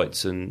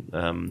exploits and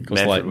Manfred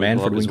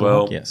Winkelhock as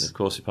well. Yes. Of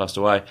course, he passed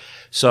away.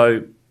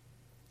 So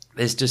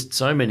there's just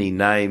so many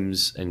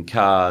names and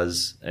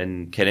cars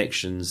and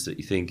connections that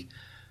you think,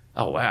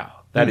 oh,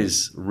 wow, that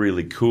is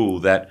really cool.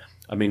 That,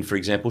 for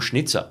example,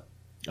 Schnitzer.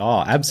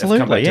 Oh, absolutely,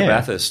 have come back to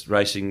Bathurst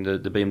racing the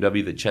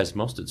BMW that Chaz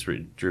Mostert's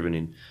driven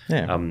in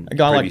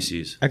previous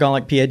years. A guy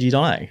like Pierre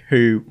Dieudonné,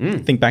 who,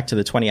 think back to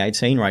the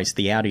 2018 race,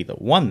 the Audi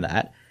that won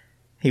that,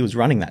 he was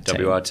running that team.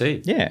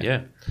 WRT.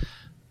 Yeah.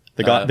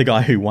 The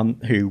guy who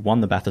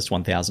won the Bathurst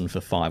 1000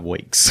 for 5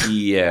 weeks.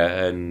 Yeah,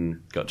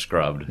 and got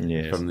scrubbed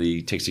from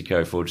the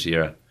Texaco Ford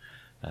Sierra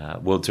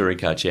World Touring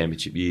Car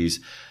Championship years.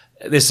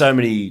 There's so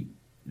many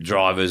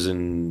drivers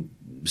and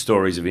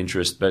stories of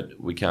interest, but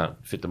we can't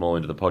fit them all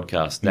into the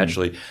podcast.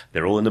 Naturally,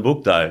 they're all in the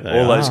book, though.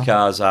 All those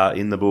cars are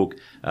in the book,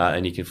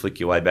 and you can flick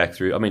your way back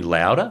through. I mean,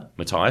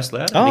 Matthias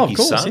Lauda, Nicky's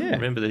of course, son. yeah.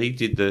 Remember that he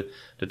did the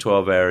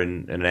 12-hour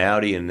in an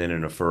Audi and then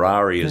in a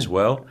Ferrari as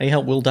well. He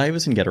helped Will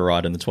Davison get a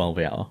ride in the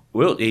 12-hour.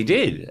 Well, he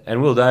did.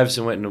 And Will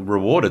Davison went and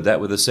rewarded that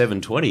with a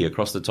 720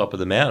 across the top of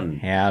the mountain.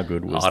 How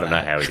good was that? I don't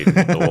know how he did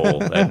it at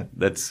all.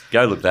 That's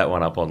go look that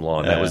one up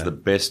online. That was the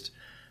best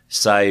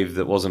save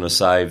that wasn't a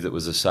save that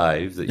was a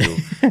save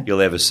that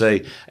you'll ever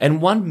see.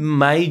 And one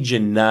major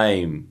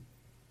name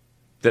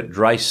that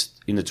raced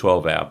in the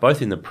 12-hour,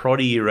 both in the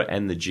Proddy era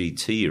and the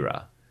GT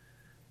era,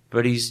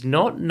 but he's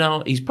not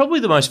known. He's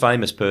probably the most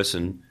famous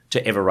person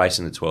to ever race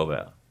in the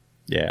 12-hour.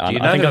 Yeah,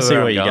 I think I see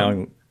where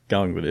you're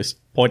going with this.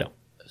 Pointer.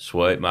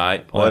 Sweet,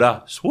 mate.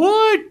 Pointer.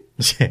 Sweet.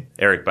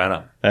 Eric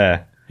Banner.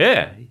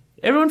 Yeah.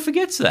 Everyone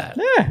forgets that.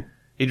 Yeah.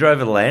 He drove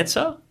a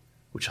Lancer,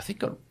 which I think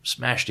got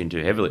smashed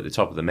into heavily at the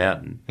top of the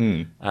mountain.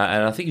 And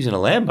I think he was in a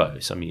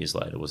Lambo some years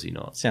later, was he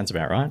not? Sounds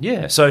about right.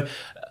 Yeah. So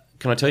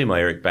can I tell you my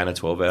Eric Banner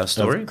 12-hour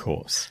story? Of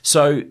course.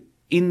 So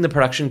in the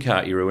production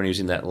car era when he was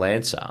in that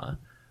Lancer,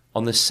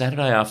 on the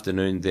Saturday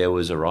afternoon there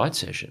was a ride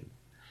session.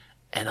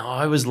 And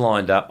I was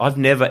lined up. I've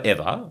never,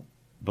 ever,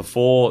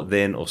 before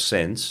then or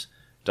since,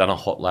 done a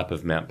hot lap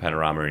of Mount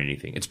Panorama or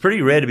anything. It's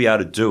pretty rare to be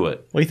able to do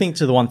it. Well, you think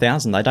to the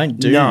 1000, they don't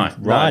do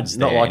rides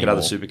not there like anymore. at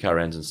other supercar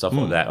rounds and stuff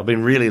like that. I've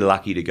been really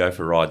lucky to go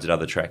for rides at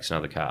other tracks and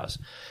other cars.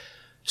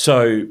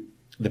 So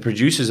the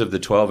producers of the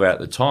 12-hour at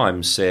the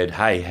time said,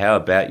 hey, how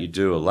about you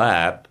do a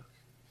lap?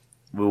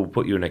 We'll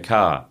put you in a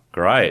car.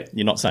 Great.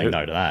 You're not saying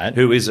no to that.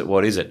 Who is it?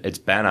 What is it? It's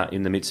Banner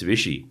in the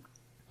Mitsubishi.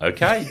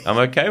 Okay, I'm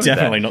okay with that.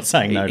 Definitely not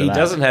saying no to that. He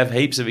doesn't have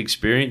heaps of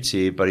experience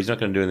here, but he's not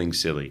going to do anything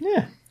silly.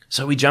 Yeah.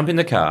 So we jump in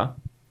the car.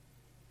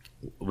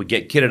 We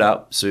get kitted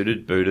up,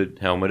 suited, booted,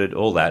 helmeted,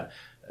 all that.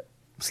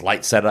 It's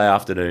late Saturday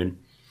afternoon.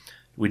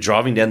 We're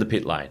driving down the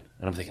pit lane.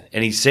 And I'm thinking,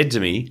 and he said to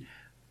me,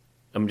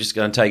 I'm just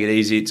going to take it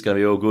easy. It's going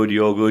to be all good.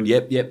 You're all good.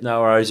 Yep, no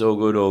worries. All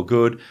good, all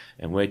good.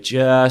 And we're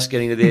just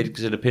getting to the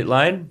edge of the pit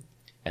lane.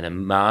 And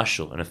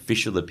an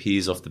official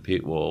appears off the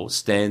pit wall,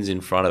 stands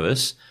in front of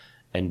us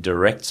and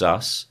directs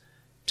us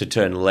to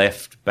turn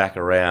left back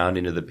around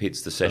into the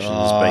pits. The session's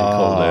been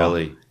called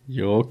early.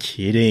 You're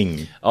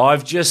kidding.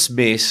 I've just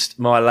missed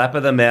my lap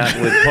of the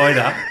mountain with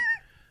Pointer,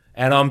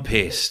 and I'm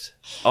pissed.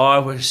 I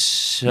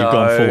was You've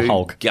gone full so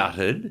Hulk.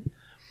 gutted.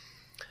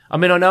 I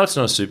mean, I know it's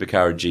not a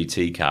supercar or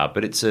GT car,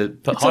 but it's a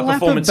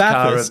high-performance lap of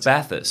car Bathurst. at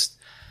Bathurst.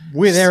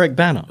 With Eric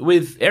Banner.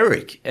 With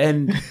Eric.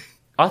 And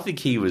I think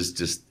he was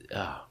just...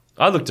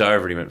 I looked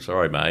over and he went,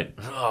 sorry, mate.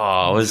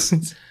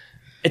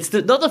 It's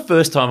not the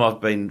first time I've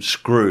been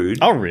screwed.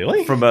 Oh,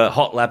 really? From a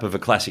hot lap of a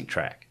classic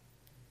track.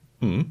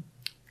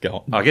 Go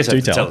on. I guess I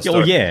have to tell the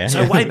story. Oh, yeah.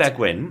 So way back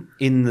when,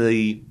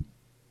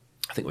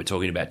 I think we're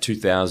talking about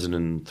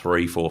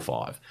 2003, 4,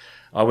 5,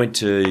 I went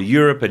to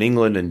Europe and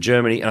England and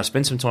Germany, and I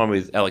spent some time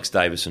with Alex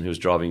Davison, who was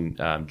driving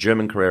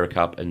German Carrera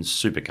Cup and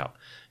Super Cup.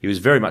 He was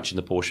very much in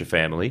the Porsche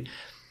family,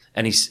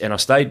 and I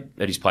stayed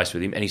at his place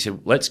with him, and he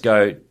said, let's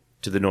go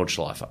to the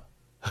Nordschleife.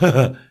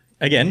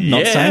 Again,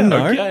 not saying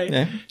no. Okay.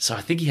 Yeah. So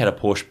I think he had a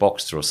Porsche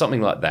Boxster or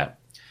something like that.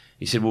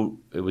 He said, well,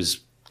 it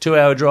was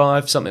 2-hour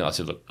drive, something. I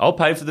said, look, I'll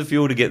pay for the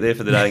fuel to get there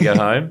for the day and go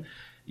home.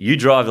 You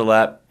drive the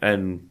lap,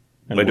 and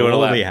we're doing a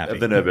lap of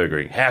the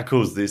Nürburgring. How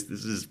cool is this?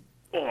 This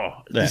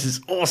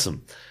is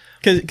awesome.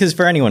 Because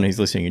for anyone who's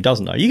listening who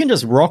doesn't know, you can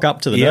just rock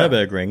up to the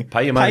Nürburgring,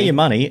 pay your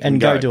money, and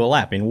go do a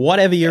lap in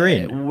whatever you're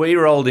in. We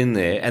rolled in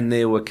there, and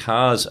there were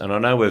cars, and I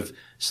know we've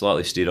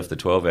slightly steered off the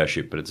 12-hour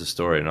ship, but it's a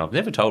story, and I've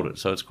never told it,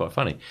 so it's quite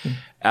funny.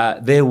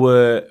 There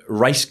were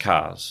race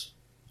cars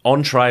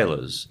on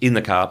trailers in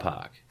the car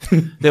park.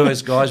 There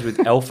was guys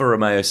with Alfa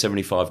Romeo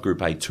 75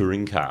 Group A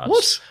touring cars.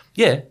 What?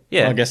 Yeah.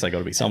 I guess they got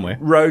to be somewhere.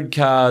 Road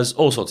cars,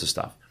 all sorts of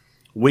stuff.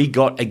 We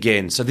got,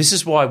 again, so this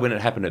is why when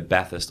it happened at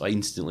Bathurst, I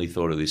instantly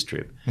thought of this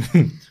trip.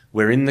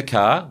 We're in the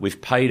car.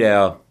 We've paid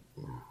our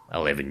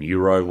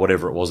 €11,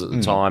 whatever it was at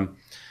the time.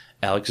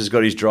 Alex has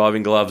got his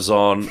driving gloves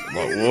on. I'm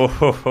like,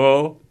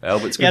 whoa.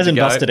 Albert's good He hasn't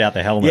to go. busted out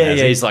the helmet, has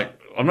Yeah, he? he's like,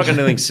 I'm not going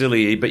to do anything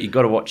silly, but you've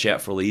got to watch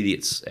out for all the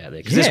idiots out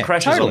there. Because there's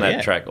crashes on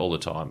that track all the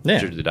time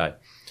during the day.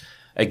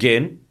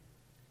 Again,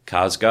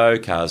 cars go,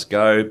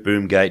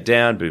 boom gate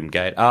down, boom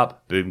gate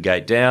up, boom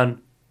gate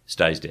down,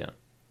 stays down.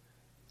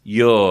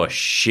 You're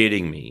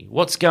shitting me.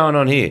 What's going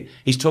on here?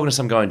 He's talking to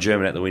some guy in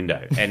German out the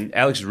window. And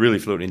Alex is really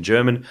fluent in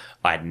German.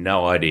 I had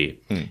no idea.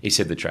 He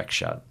said the track's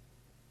shut.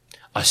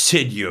 I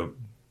said,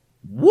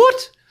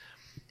 what?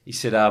 He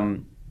said,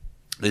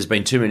 there's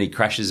been too many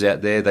crashes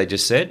out there, they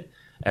just said,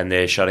 and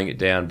they're shutting it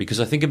down. Because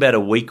I think about a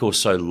week or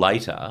so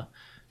later,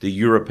 the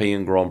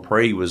European Grand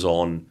Prix was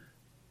on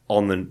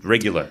the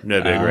regular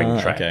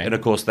Nürburgring track. Okay. And,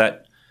 of course,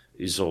 that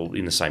is all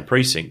in the same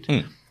precinct.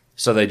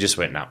 So they just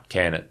went, no,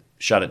 can it.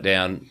 Shut it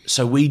down.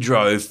 So we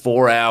drove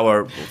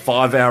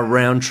 5-hour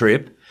round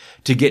trip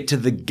to get to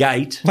the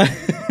gate,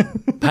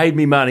 paid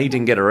me money,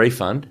 didn't get a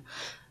refund,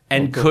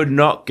 and could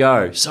not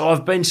go. So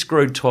I've been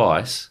screwed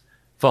twice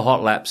for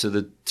hot laps of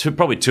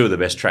probably two of the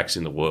best tracks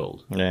in the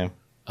world. Yeah.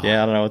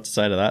 Yeah, I don't know what to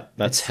say to that.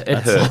 It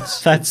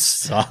hurts. That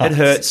sucks. It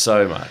hurts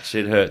so much.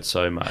 It hurts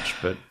so much.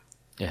 But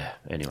yeah,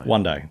 anyway.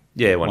 One day.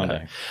 Yeah, one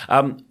day.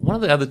 One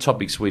of the other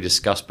topics we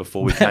discussed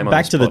before we came on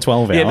back to the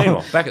 12 hour. Yeah,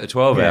 meanwhile, back at the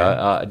 12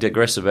 hour, I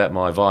digress about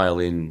my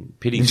violin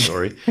pitting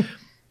story.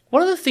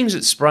 One of the things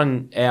that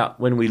sprung out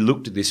when we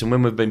looked at this and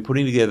when we've been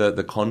putting together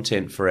the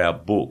content for our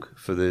book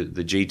for the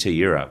GT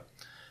era,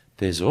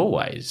 there's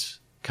always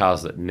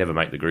cars that never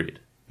make the grid.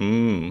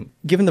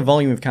 Given the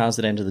volume of cars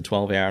that enter the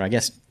 12 hour, and I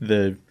guess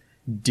the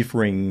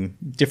differing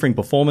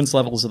performance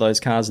levels of those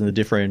cars and the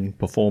differing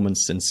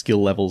performance and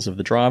skill levels of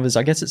the drivers,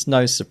 I guess it's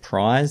no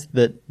surprise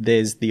that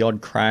there's the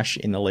odd crash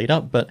in the lead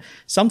up, but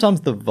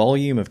sometimes the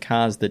volume of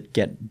cars that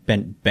get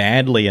bent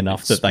badly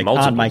enough that they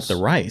can't make the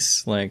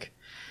race. Like,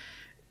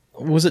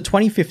 was it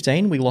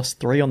 2015 we lost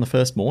 3 on the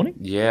first morning?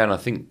 Yeah, and I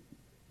think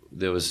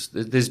there's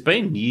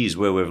been years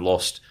where we've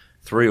lost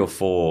 3 or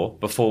 4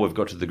 before we've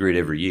got to the grid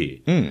every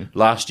year.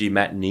 Last year,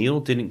 Matt Neal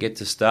didn't get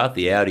to start.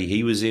 The Audi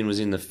he was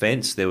in the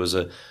fence. There was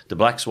the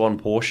Black Swan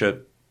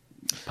Porsche,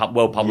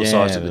 well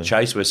publicised at the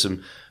chase, where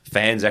some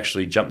fans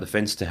actually jumped the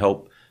fence to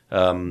help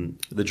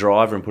the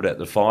driver and put out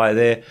the fire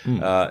there.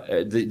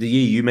 The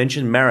year you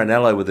mentioned,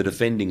 Maranello were the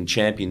defending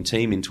champion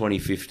team in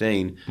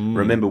 2015.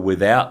 Remember,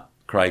 without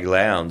Craig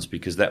Lowndes,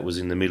 because that was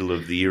in the middle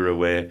of the era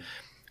where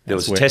there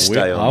was a test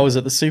day on. I was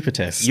at the Super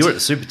Test. You were at the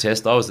Super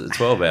Test. I was at the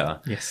 12 hour.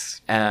 Yes.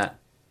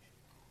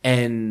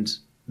 And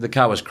the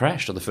car was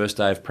crashed on the first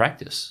day of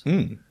practice.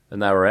 And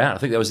they were out. I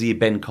think that was the year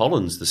Ben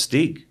Collins, the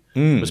Stig,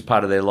 was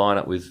part of their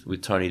lineup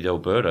with Tony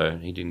D'Alberto.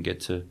 He didn't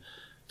get to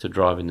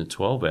drive in the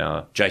 12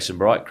 hour. Jason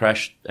Bright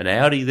crashed an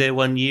Audi there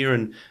one year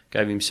and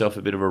gave himself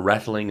a bit of a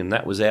rattling, and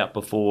that was out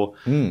before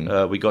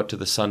we got to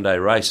the Sunday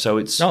race. So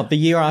it's... No, the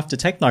year after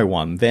Techno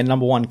won, their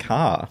number one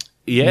car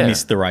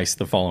missed the race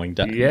the following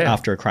day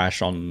after a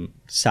crash on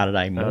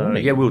Saturday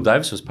morning. Will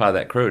Davis was part of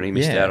that crew, and he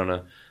missed out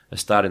on a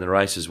start in the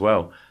race as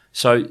well.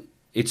 So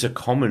it's a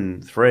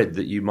common thread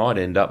that you might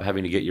end up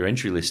having to get your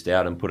entry list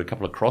out and put a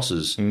couple of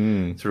crosses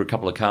through a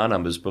couple of car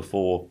numbers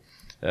before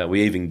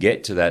we even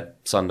get to that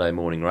Sunday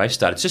morning race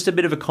start. It's just a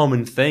bit of a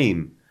common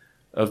theme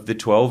of the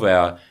 12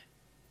 hour.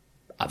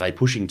 Are they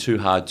pushing too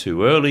hard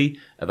too early?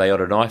 Are they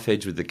on a knife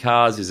edge with the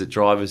cars? Is it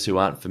drivers who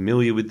aren't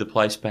familiar with the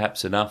place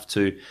perhaps enough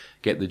to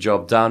get the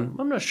job done?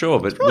 I'm not sure.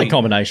 But it's probably a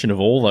combination of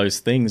all those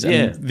things. Yeah.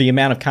 And the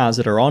amount of cars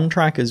that are on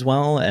track as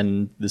well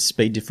and the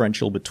speed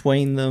differential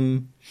between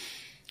them.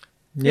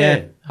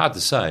 Yeah, hard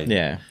to say.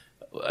 Yeah.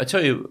 I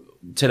tell you,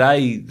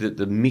 today,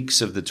 the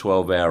mix of the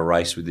 12-hour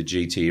race with the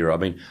GT era, I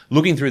mean,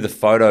 looking through the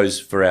photos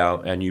for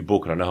our new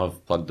book, and I know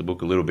I've plugged the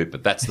book a little bit,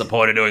 but that's the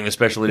point of doing the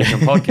special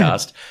edition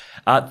podcast.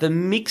 The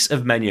mix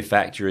of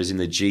manufacturers in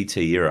the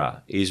GT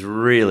era is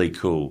really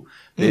cool.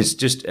 There's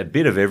just a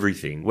bit of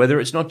everything, whether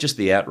it's not just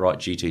the outright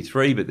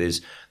GT3, but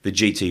there's the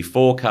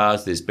GT4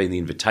 cars, there's been the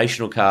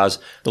invitational cars.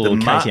 The little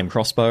KTM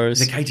crossbows.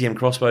 The KTM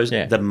crossbows,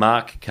 the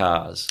Mark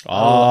cars.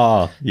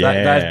 Oh,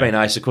 yeah. They've been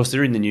ace. Of course,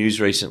 they're in the news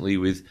recently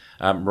with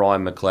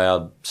Ryan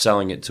McLeod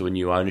selling it to a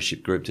new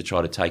ownership group to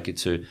try to take it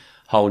to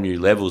whole new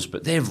levels,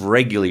 but they've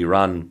regularly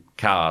run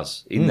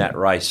cars in that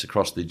race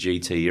across the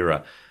GT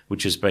era,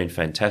 which has been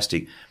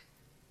fantastic.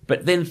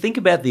 But then think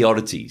about the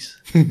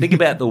oddities. Think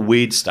about the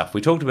weird stuff.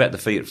 We talked about the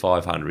Fiat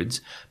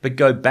 500s, but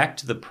go back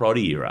to the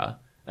Prodi era,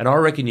 and I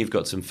reckon you've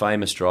got some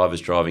famous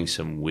drivers driving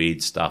some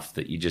weird stuff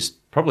that you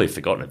just probably have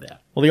forgotten about.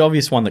 Well, the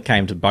obvious one that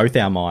came to both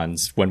our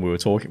minds when we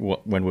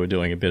were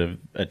doing a bit of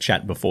a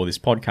chat before this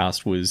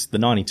podcast was the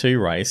 92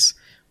 race,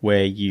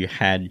 where you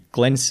had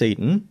Glenn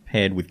Seaton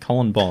paired with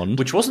Colin Bond.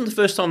 Which wasn't the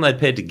first time they'd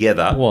paired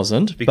together. It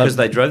wasn't. Because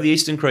they drove the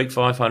Eastern Creek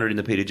 500 in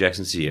the Peter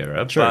Jackson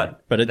Sierra. True.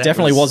 But it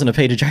definitely wasn't a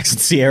Peter Jackson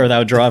Sierra they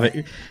were driving.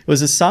 It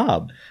was a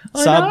Saab.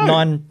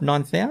 Saab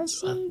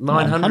 9000?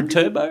 900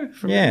 turbo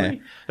from memory.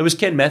 It was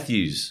Ken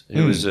Matthews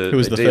who was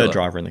the third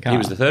driver in the car. He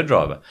was the third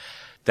driver.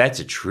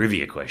 That's a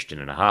trivia question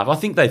and a half. I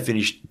think they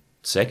finished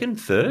second,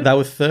 third? They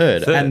were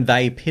third. And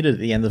they pitted at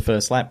the end of the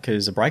first lap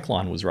because a brake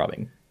line was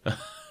rubbing.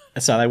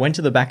 So they went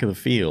to the back of the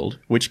field,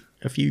 which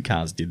a few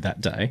cars did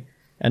that day,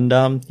 and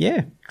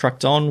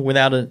trucked on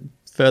without a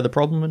further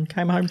problem and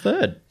came home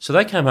third. So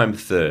they came home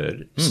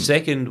third.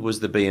 Second was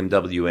the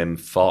BMW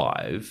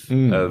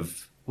M5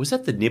 of... Was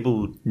that the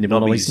Nibble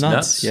Nobby's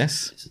Nuts?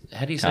 Yes.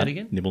 How do you say it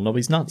again? Nibble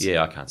Nobby's Nuts.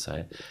 Yeah, I can't say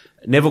it.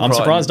 Neville I'm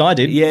Crichton, surprised I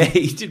did. Yeah,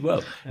 he did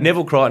well.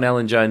 Neville Crichton,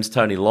 Alan Jones,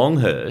 Tony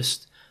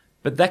Longhurst.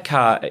 But that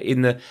car,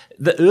 in the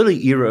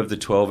early era of the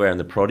 12-hour and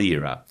the Prodi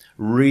era,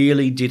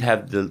 really did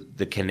have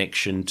the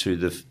connection to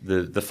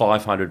the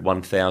 500,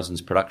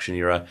 1000s production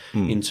era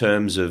in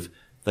terms of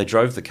they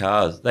drove the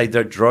cars. They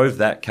drove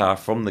that car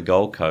from the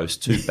Gold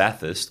Coast to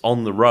Bathurst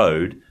on the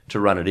road to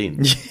run it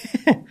in.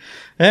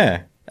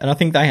 Yeah. And I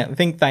think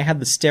they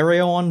had the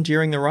stereo on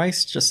during the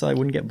race just so they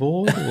wouldn't get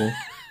bored or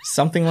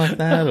something like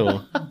that.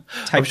 Or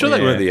I'm sure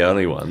they weren't the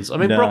only ones. I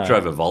mean, Brock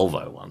drove a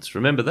Volvo once.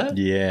 Remember that?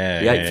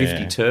 Yeah. The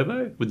 850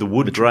 Turbo with the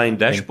wood grain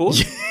dashboard.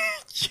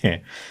 Yeah.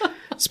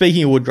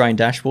 Speaking of wood grain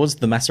dashboards,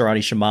 the Maserati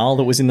Shamal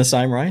that was in the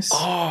same race.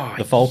 Oh,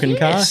 the Falcon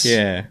car. yes.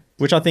 Yeah.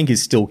 which I think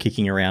is still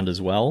kicking around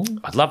as well.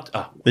 I'd love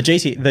to, The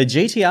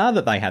GTR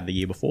that they had the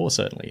year before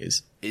certainly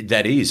is.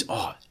 that is.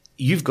 Oh,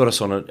 you've got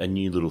us on a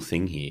new little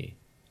thing here.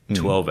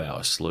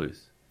 12-hour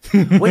sleuth.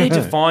 We need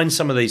to find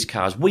some of these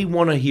cars. We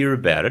want to hear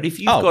about it. If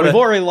you've got we've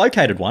already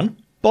located one.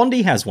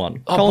 Bondi has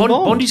one. Oh,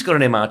 Bondi's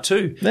got an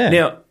MR2. Yeah.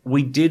 Now,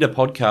 we did a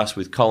podcast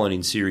with Colin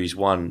in Series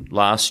 1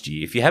 last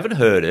year. If you haven't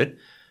heard it,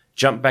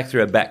 jump back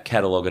through our back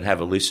catalogue and have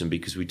a listen,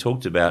 because we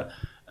talked about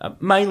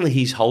mainly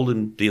his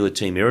Holden dealer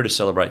team era to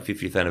celebrate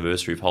 50th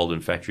anniversary of Holden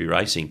Factory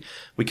Racing.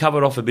 We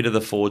covered off a bit of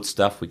the Ford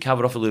stuff. We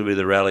covered off a little bit of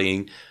the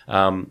rallying.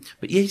 But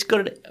yeah, he's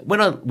got it.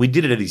 We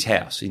did it at his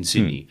house in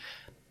Sydney.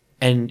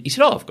 And he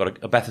said, I've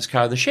got a Bathurst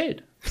car in the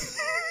shed.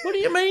 What do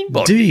you mean,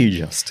 Bondi? Do you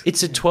just?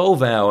 It's a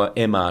 12-hour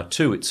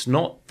MR2. It's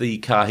not the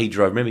car he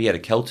drove. Remember, he had a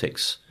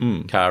Caltex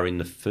car in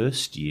the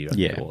first year, I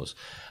think it was.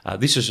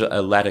 This is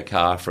a ladder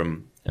car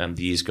from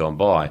the years gone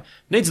by.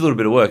 Needs a little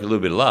bit of work, a little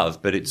bit of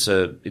love, but it's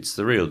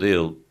the real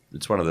deal.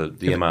 It's one of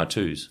the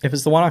MR2s. If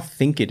it's the one I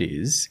think it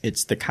is,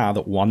 it's the car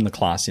that won the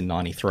class in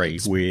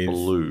 93 with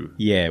blue.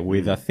 Yeah,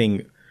 with I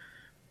think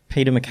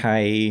Peter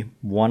McKay,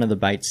 one of the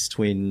Bates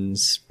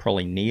twins,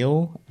 probably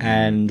Neil,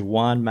 and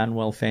Juan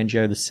Manuel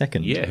Fangio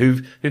II. Yeah,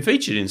 who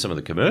featured in some of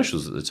the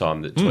commercials at the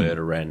time that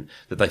Toyota ran,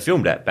 that they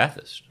filmed at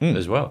Bathurst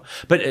as well.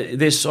 But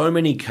there's so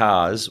many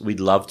cars, we'd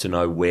love to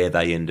know where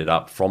they ended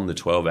up from the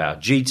 12-hour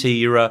GT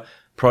era,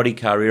 Proddy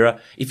car era.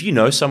 If you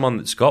know someone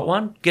that's got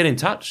one, get in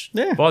touch.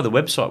 Yeah. Via the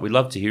website. We'd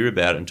love to hear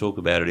about it and talk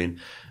about it in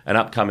an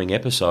upcoming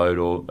episode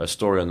or a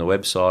story on the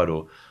website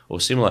or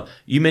similar.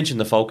 You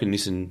mentioned the Falcon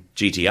Nissan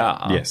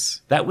GTR.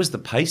 Yes. That was the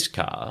pace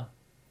car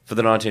for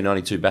the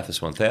 1992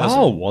 Bathurst 1000.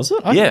 Oh, was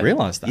it? I didn't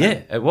realise that.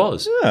 Yeah, it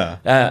was. Yeah.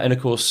 And, of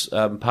course,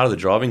 part of the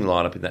driving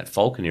lineup in that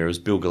Falcon era was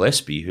Bill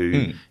Gillespie,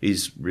 who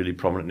is really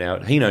prominent now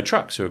at Hino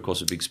Trucks, who are, of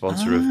course, a big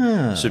sponsor of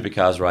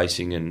supercars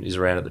racing and is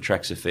around at the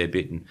tracks a fair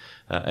bit. And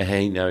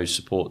Hino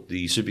support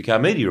the Supercar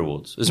Media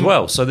Awards as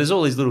well. So there's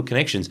all these little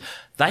connections.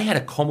 They had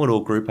a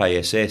Commodore Group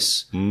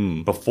ASS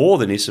before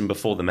the Nissan,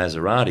 before the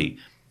Maserati.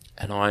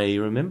 And I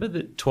remember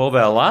that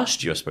 12-hour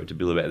last year, I spoke to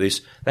Bill about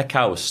this, that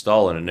car was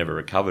stolen and never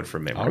recovered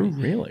from memory. Oh,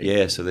 really?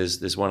 Yeah, so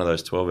there's one of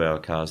those 12-hour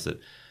cars that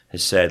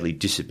has sadly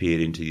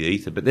disappeared into the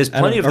ether. But there's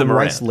plenty of them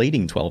around. A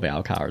race-leading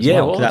 12-hour car as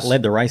well. It was. That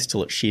led the race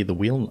till it sheared the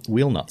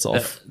wheel nuts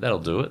off. That'll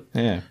do it.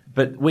 Yeah.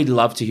 But we'd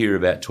love to hear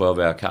about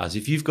 12-hour cars.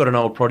 If you've got an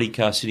old Proddy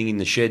car sitting in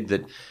the shed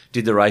that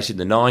did the race in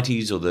the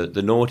 90s or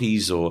the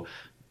noughties, or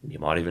you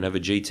might even have a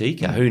GT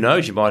car. Who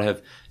knows? You might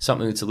have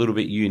something that's a little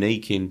bit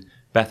unique in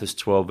Bathurst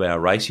 12-hour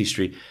race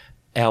history.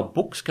 Our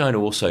book's going to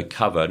also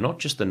cover not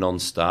just the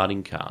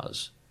non-starting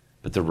cars,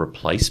 but the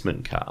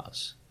replacement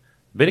cars.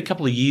 Been a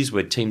couple of years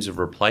where teams have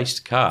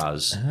replaced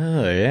cars.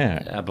 Oh,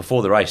 yeah.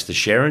 Before the race. The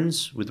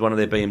Sherrans, with one of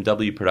their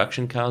BMW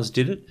production cars,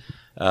 did it.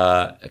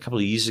 A couple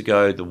of years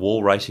ago, the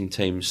Wall Racing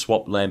team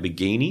swapped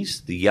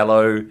Lamborghinis. The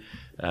yellow,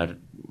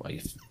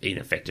 in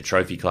effect a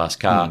trophy class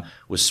car,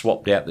 was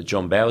swapped out that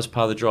John Bowers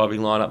part of the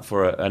driving lineup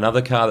for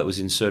another car that was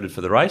inserted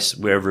for the race,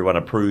 where everyone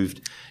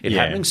approved it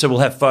happening. So we'll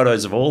have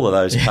photos of all of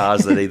those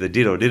cars that either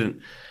did or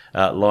didn't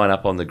line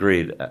up on the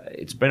grid.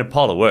 It's been a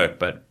pile of work,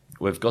 but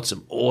we've got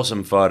some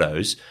awesome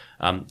photos.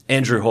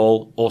 Andrew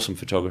Hall, awesome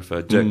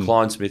photographer. Dirk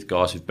Kleinsmith,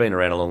 guys who've been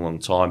around a long, long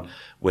time.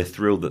 We're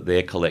thrilled that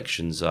their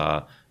collections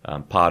are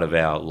part of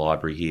our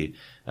library here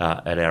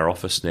at our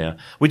office now.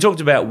 We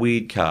talked about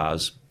weird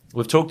cars.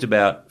 We've talked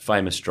about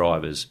famous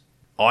drivers.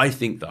 I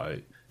think,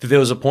 though, that there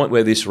was a point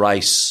where this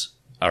race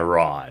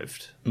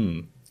arrived.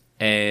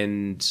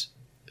 And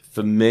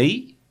for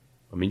me,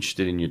 I'm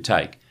interested in your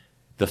take.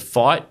 The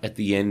fight at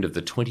the end of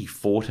the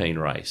 2014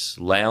 race,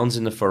 Lowndes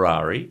in the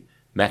Ferrari,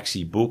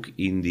 Maxi Book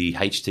in the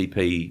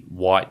HTP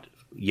white,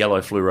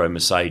 yellow fluoro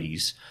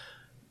Mercedes,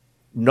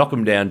 knock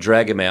them down,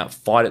 drag them out,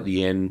 fight at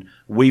the end,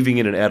 weaving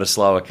in and out of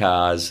slower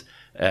cars,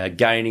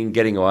 gaining,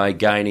 getting away,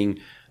 gaining.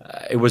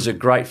 It was a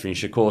great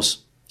finish. Of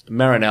course,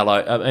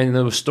 Maranello, and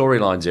there were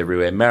storylines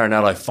everywhere.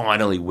 Maranello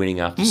finally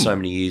winning after so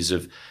many years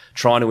of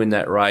trying to win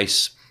that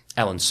race.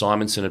 Alan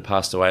Simonson had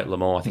passed away at Le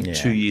Mans, I think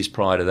 2 years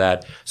prior to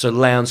that. So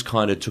Lowndes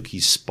kind of took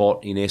his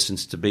spot, in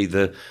essence, to be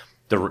the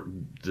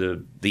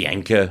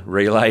anchor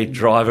relay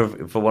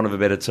driver, for want of a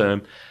better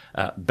term.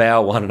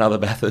 Bauer won another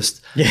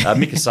Bathurst.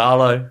 Mika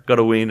Salo got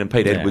a win, and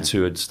Pete Edwards,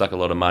 who had stuck a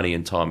lot of money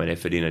and time and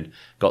effort in it,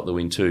 got the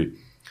win too.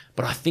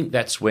 But I think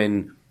that's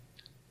when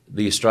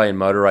the Australian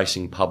motor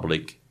racing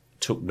public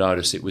took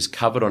notice. It was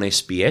covered on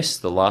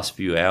SBS. The last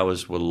few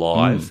hours were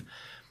live.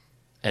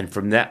 And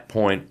from that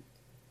point,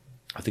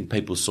 I think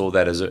people saw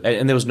that as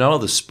and there was no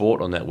other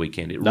sport on that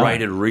weekend. It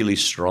rated really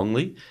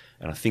strongly,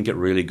 and I think it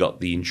really got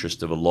the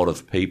interest of a lot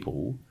of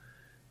people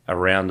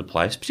around the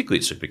place, particularly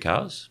at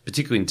supercars,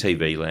 particularly in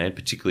TV land,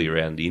 particularly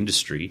around the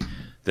industry,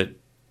 that,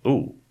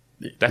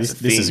 that's a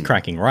thing. This is a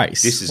cracking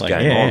race. This is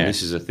game on.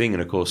 This is a thing.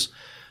 And, of course,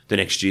 the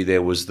next year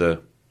there was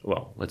the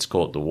well, let's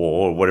call it the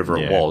war or whatever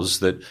it was,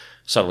 that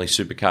suddenly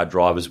supercar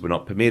drivers were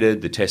not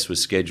permitted. The test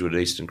was scheduled at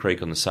Eastern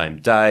Creek on the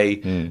same day.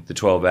 The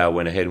 12-hour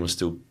went ahead and was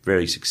still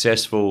very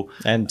successful.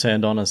 And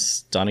turned on a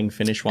stunning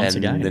finish once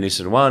again. And the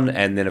Nissan won.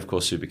 And then, of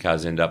course,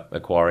 supercars end up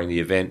acquiring the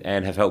event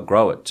and have helped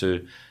grow it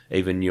to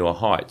even newer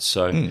heights.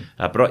 So,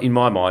 but in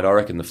my mind, I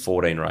reckon the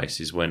 14 race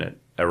is when it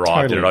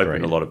arrived and it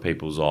opened a lot of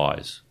people's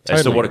eyes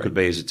as to what it could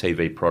be as a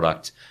TV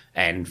product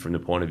and from the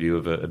point of view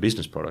of a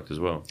business product as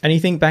well. And you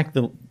think back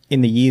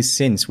in the years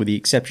since, with the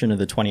exception of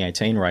the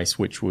 2018 race,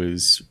 which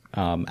was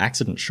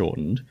accident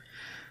shortened,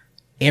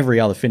 every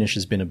other finish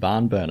has been a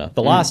barn burner.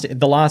 The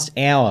last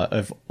hour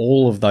of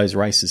all of those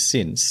races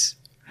since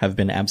have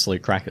been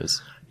absolute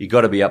crackers. You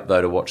got to be up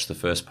though to watch the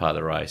first part of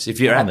the race. If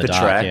you're at the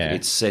track,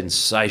 it's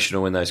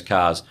sensational when those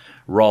cars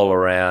roll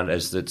around.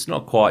 As it's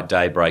not quite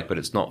daybreak, but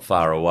it's not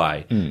far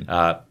away.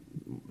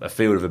 A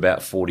field of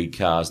about 40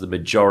 cars, the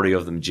majority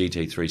of them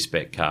GT3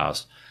 spec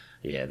cars.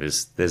 Yeah,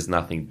 there's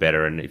nothing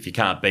better. And if you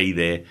can't be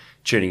there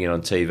tuning in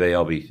on TV,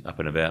 I'll be up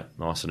and about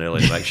nice and early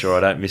to make sure I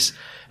don't miss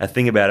a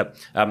thing about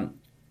it.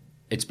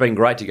 It's been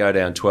great to go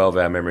down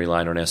 12-hour memory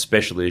lane on our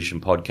special edition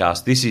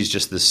podcast. This is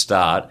just the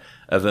start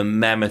of a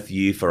mammoth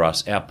year for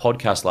us. Our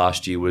podcast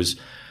last year was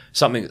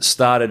something that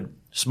started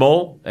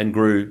small and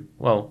grew,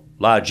 well,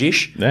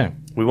 large-ish. Yeah.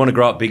 We want to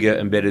grow it bigger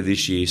and better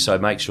this year, so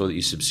make sure that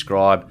you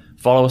subscribe,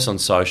 follow us on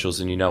socials,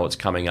 and you know what's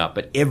coming up.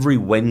 But every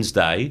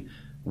Wednesday,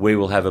 we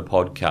will have a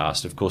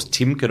podcast. Of course,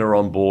 Timken are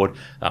on board.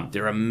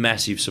 They're a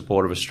massive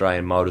supporter of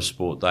Australian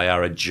motorsport. They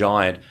are a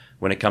giant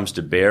when it comes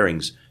to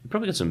bearings. You've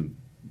probably got some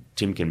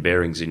Timken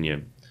bearings in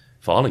your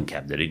filing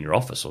cabinet in your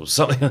office or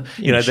something.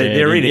 You know,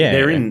 they're in it.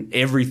 They're in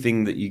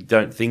everything that you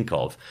don't think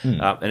of.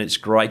 And it's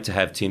great to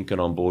have Timken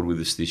on board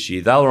with us this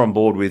year. They were on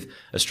board with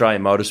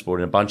Australian motorsport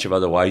in a bunch of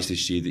other ways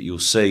this year that you'll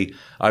see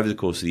over the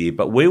course of the year.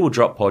 But we will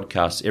drop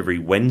podcasts every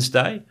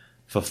Wednesday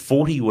for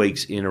 40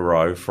 weeks in a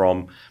row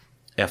from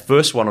our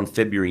first one on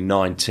February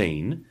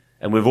 19.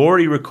 And we've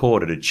already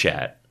recorded a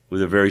chat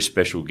with a very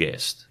special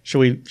guest.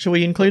 Shall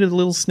we include a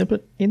little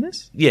snippet in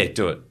this? Yeah,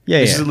 do it.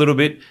 This is a little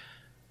bit...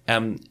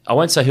 I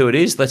won't say who it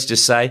is. Let's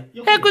just say,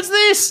 how good's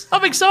this?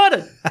 I'm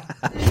excited.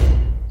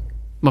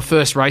 My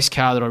first race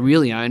car that I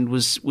really owned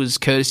was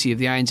courtesy of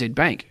the ANZ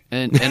Bank.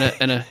 And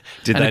a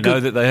Did they know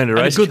that they owned a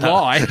race car? A good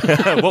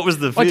lie. What was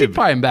the fib? I did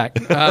pay them back.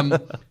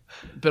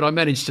 But I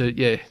managed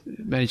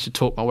to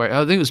talk my way. I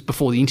think it was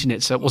before the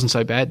internet, so it wasn't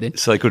so bad then.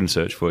 So they couldn't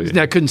search for you?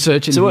 No, I couldn't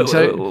search anything.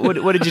 So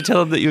what did you tell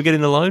them that you were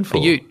getting the loan for?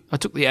 I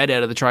took the ad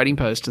out of the Trading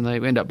Post and they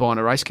ended up buying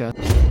a race car.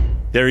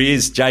 There he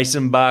is.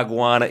 Jason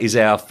Bargwanna is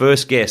our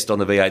first guest on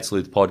the V8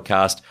 Sleuth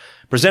podcast.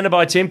 Presented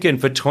by Timken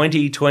for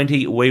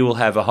 2020. We will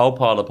have a whole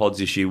pile of pods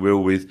this year.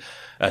 We'll with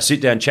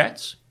sit-down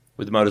chats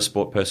with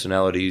motorsport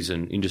personalities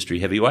and industry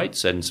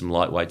heavyweights and some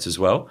lightweights as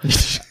well.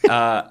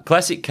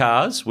 Classic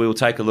cars. We'll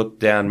take a look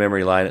down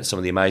memory lane at some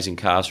of the amazing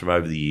cars from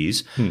over the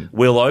years.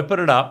 We'll open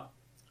it up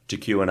to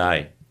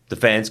Q&A. The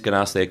fans can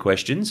ask their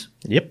questions.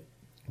 Yep.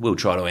 We'll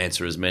try to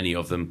answer as many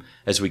of them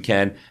as we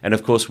can. And,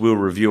 of course, we'll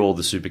review all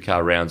the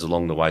supercar rounds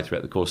along the way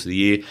throughout the course of the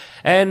year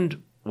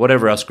and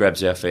whatever else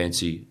grabs our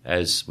fancy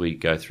as we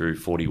go through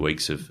 40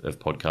 weeks of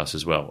podcasts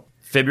as well.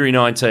 February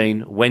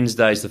 19,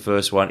 Wednesday's the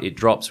first one. It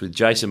drops with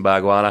Jason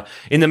Bargwanna.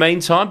 In the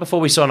meantime,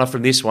 before we sign off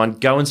from this one,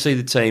 go and see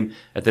the team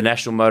at the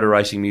National Motor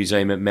Racing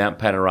Museum at Mount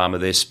Panorama.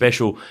 Their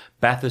special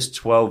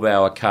Bathurst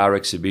 12-hour car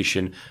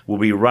exhibition will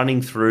be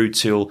running through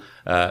till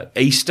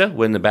Easter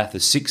when the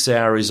Bathurst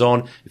 6-hour is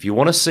on. If you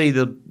want to see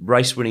the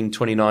race-winning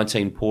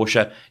 2019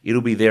 Porsche,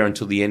 it'll be there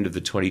until the end of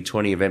the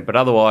 2020 event. But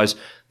otherwise,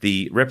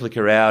 the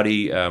replica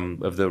Audi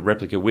of the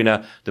replica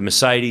winner, the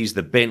Mercedes,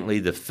 the Bentley,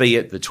 the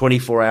Fiat, the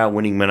 24-hour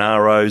winning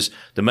Monaros,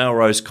 the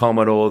Melrose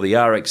Commodore, the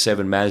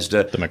RX-7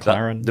 Mazda, the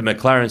McLaren. The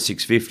McLaren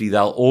 650,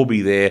 they'll all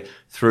be there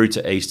through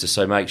to Easter.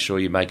 So make sure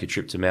you make a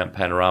trip to Mount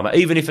Panorama,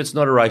 even if it's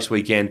not a race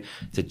weekend,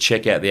 to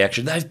check out the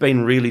action. They've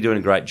been really doing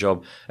a great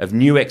job of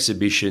new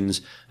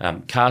exhibitions,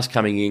 cars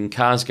coming in,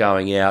 cars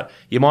going out.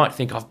 You might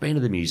think, I've been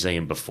to the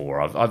museum before.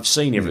 I've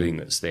seen everything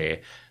that's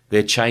there.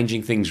 They're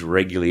changing things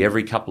regularly.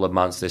 Every couple of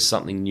months, there's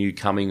something new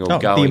coming or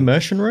going. The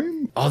immersion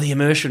room? Oh, the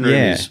immersion room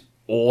is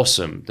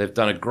awesome. They've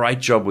done a great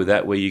job with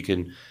that, where you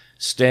can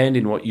stand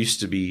in what used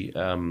to be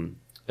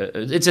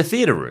it's a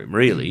theatre room,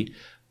 really,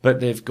 but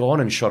they've gone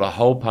and shot a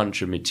whole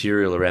bunch of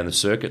material around the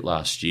circuit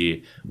last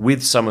year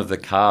with some of the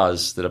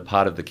cars that are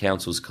part of the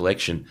council's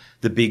collection.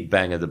 The Big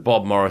Banger, the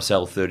Bob Morris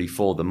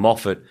L34, the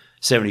Moffat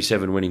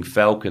 77 winning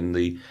Falcon,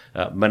 the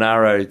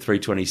Monaro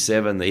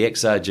 327, the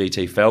XR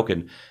GT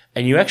Falcon.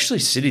 And you actually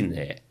sit in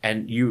there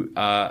and you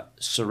are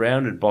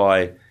surrounded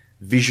by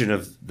vision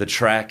of the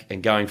track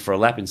and going for a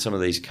lap in some of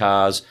these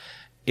cars.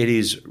 It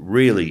is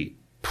really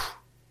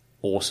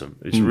awesome.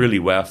 It's really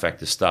wow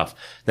factor stuff.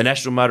 The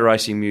National Motor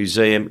Racing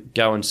Museum,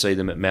 go and see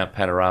them at Mount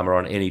Panorama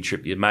on any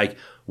trip you make.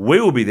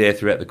 We will be there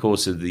throughout the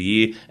course of the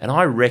year. And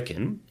I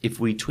reckon if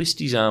we twist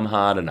his arm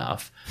hard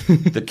enough,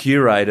 the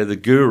curator, the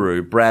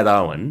guru, Brad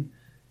Owen,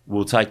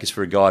 will take us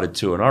for a guided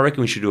tour. And I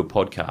reckon we should do a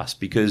podcast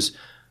because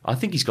I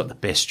think he's got the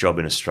best job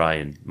in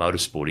Australian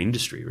motorsport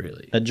industry,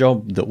 really. A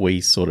job that we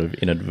sort of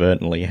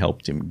inadvertently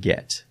helped him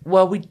get.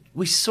 Well,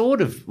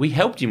 we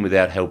helped him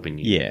without helping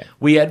him. Yeah.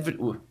 I've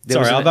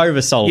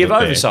oversold it. You've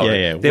oversold it.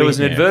 Yeah. There was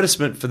an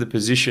advertisement for the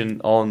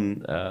position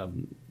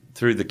on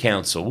through the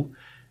council.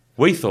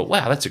 We thought,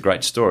 wow, that's a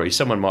great story.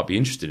 Someone might be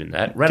interested in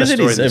that. Ran a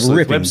story on the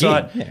Sleuth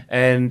website,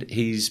 and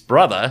his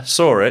brother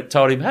saw it,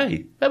 told him,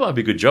 hey, that might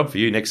be a good job for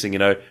you. Next thing you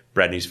know,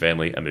 Brad and his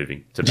family are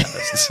moving to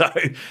Bathurst. So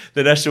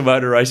the National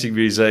Motor Racing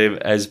Museum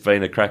has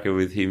been a cracker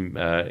with him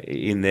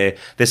in there.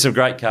 There's some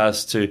great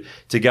cars to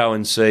go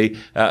and see.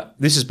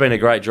 This has been a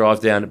great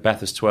drive down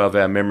Bathurst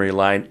 12-hour memory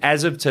lane.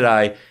 As of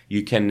today,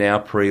 you can now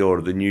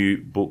pre-order the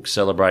new book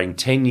celebrating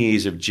 10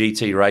 years of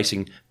GT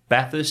racing,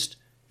 Bathurst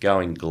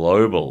Going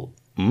Global.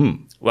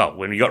 Well,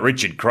 when you got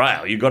Richard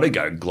Craill, you've got to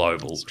go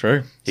global. It's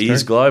true. He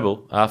is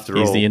global, after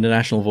all. He's the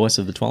international voice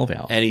of the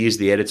 12-hour. And he is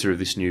the editor of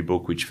this new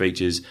book, which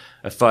features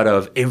a photo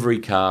of every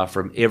car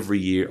from every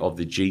year of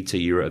the GT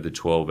era of the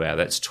 12-hour.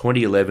 That's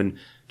 2011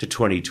 to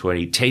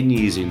 2020, 10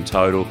 years in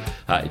total.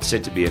 It's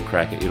set to be a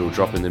cracker. It'll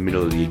drop in the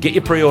middle of the year. Get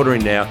your pre-order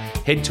in now.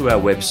 Head to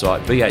our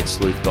website,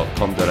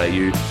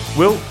 v8sleuth.com.au.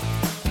 Will,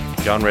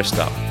 go and rest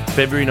up.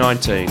 February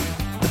 19,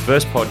 the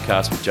first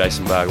podcast with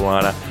Jason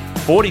Bargwana.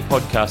 40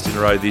 podcasts in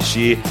a row this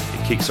year.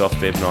 It kicks off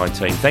Feb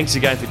 19. Thanks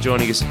again for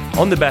joining us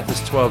on the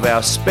Bathurst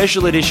 12-hour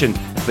special edition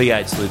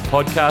V8 Sleuth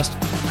podcast.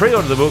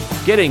 Pre-order the book,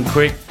 get in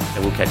quick,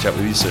 and we'll catch up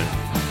with you soon.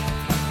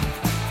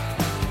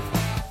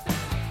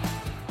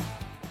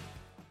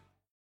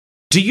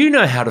 Do you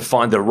know how to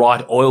find the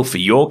right oil for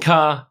your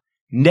car?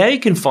 Now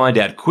you can find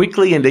out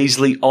quickly and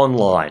easily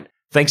online,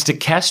 thanks to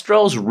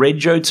Castrol's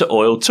Rego to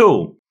Oil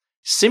tool.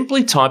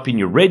 Simply type in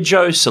your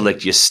Rego,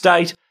 select your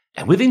state,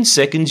 and within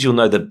seconds you'll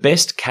know the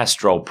best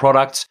Castrol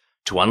products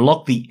to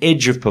unlock the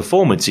edge of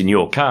performance in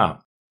your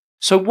car.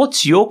 So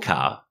what's your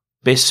car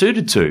best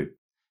suited to?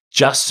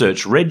 Just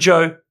search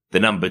Rego, the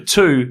number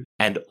 2,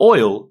 and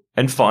oil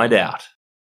and find out.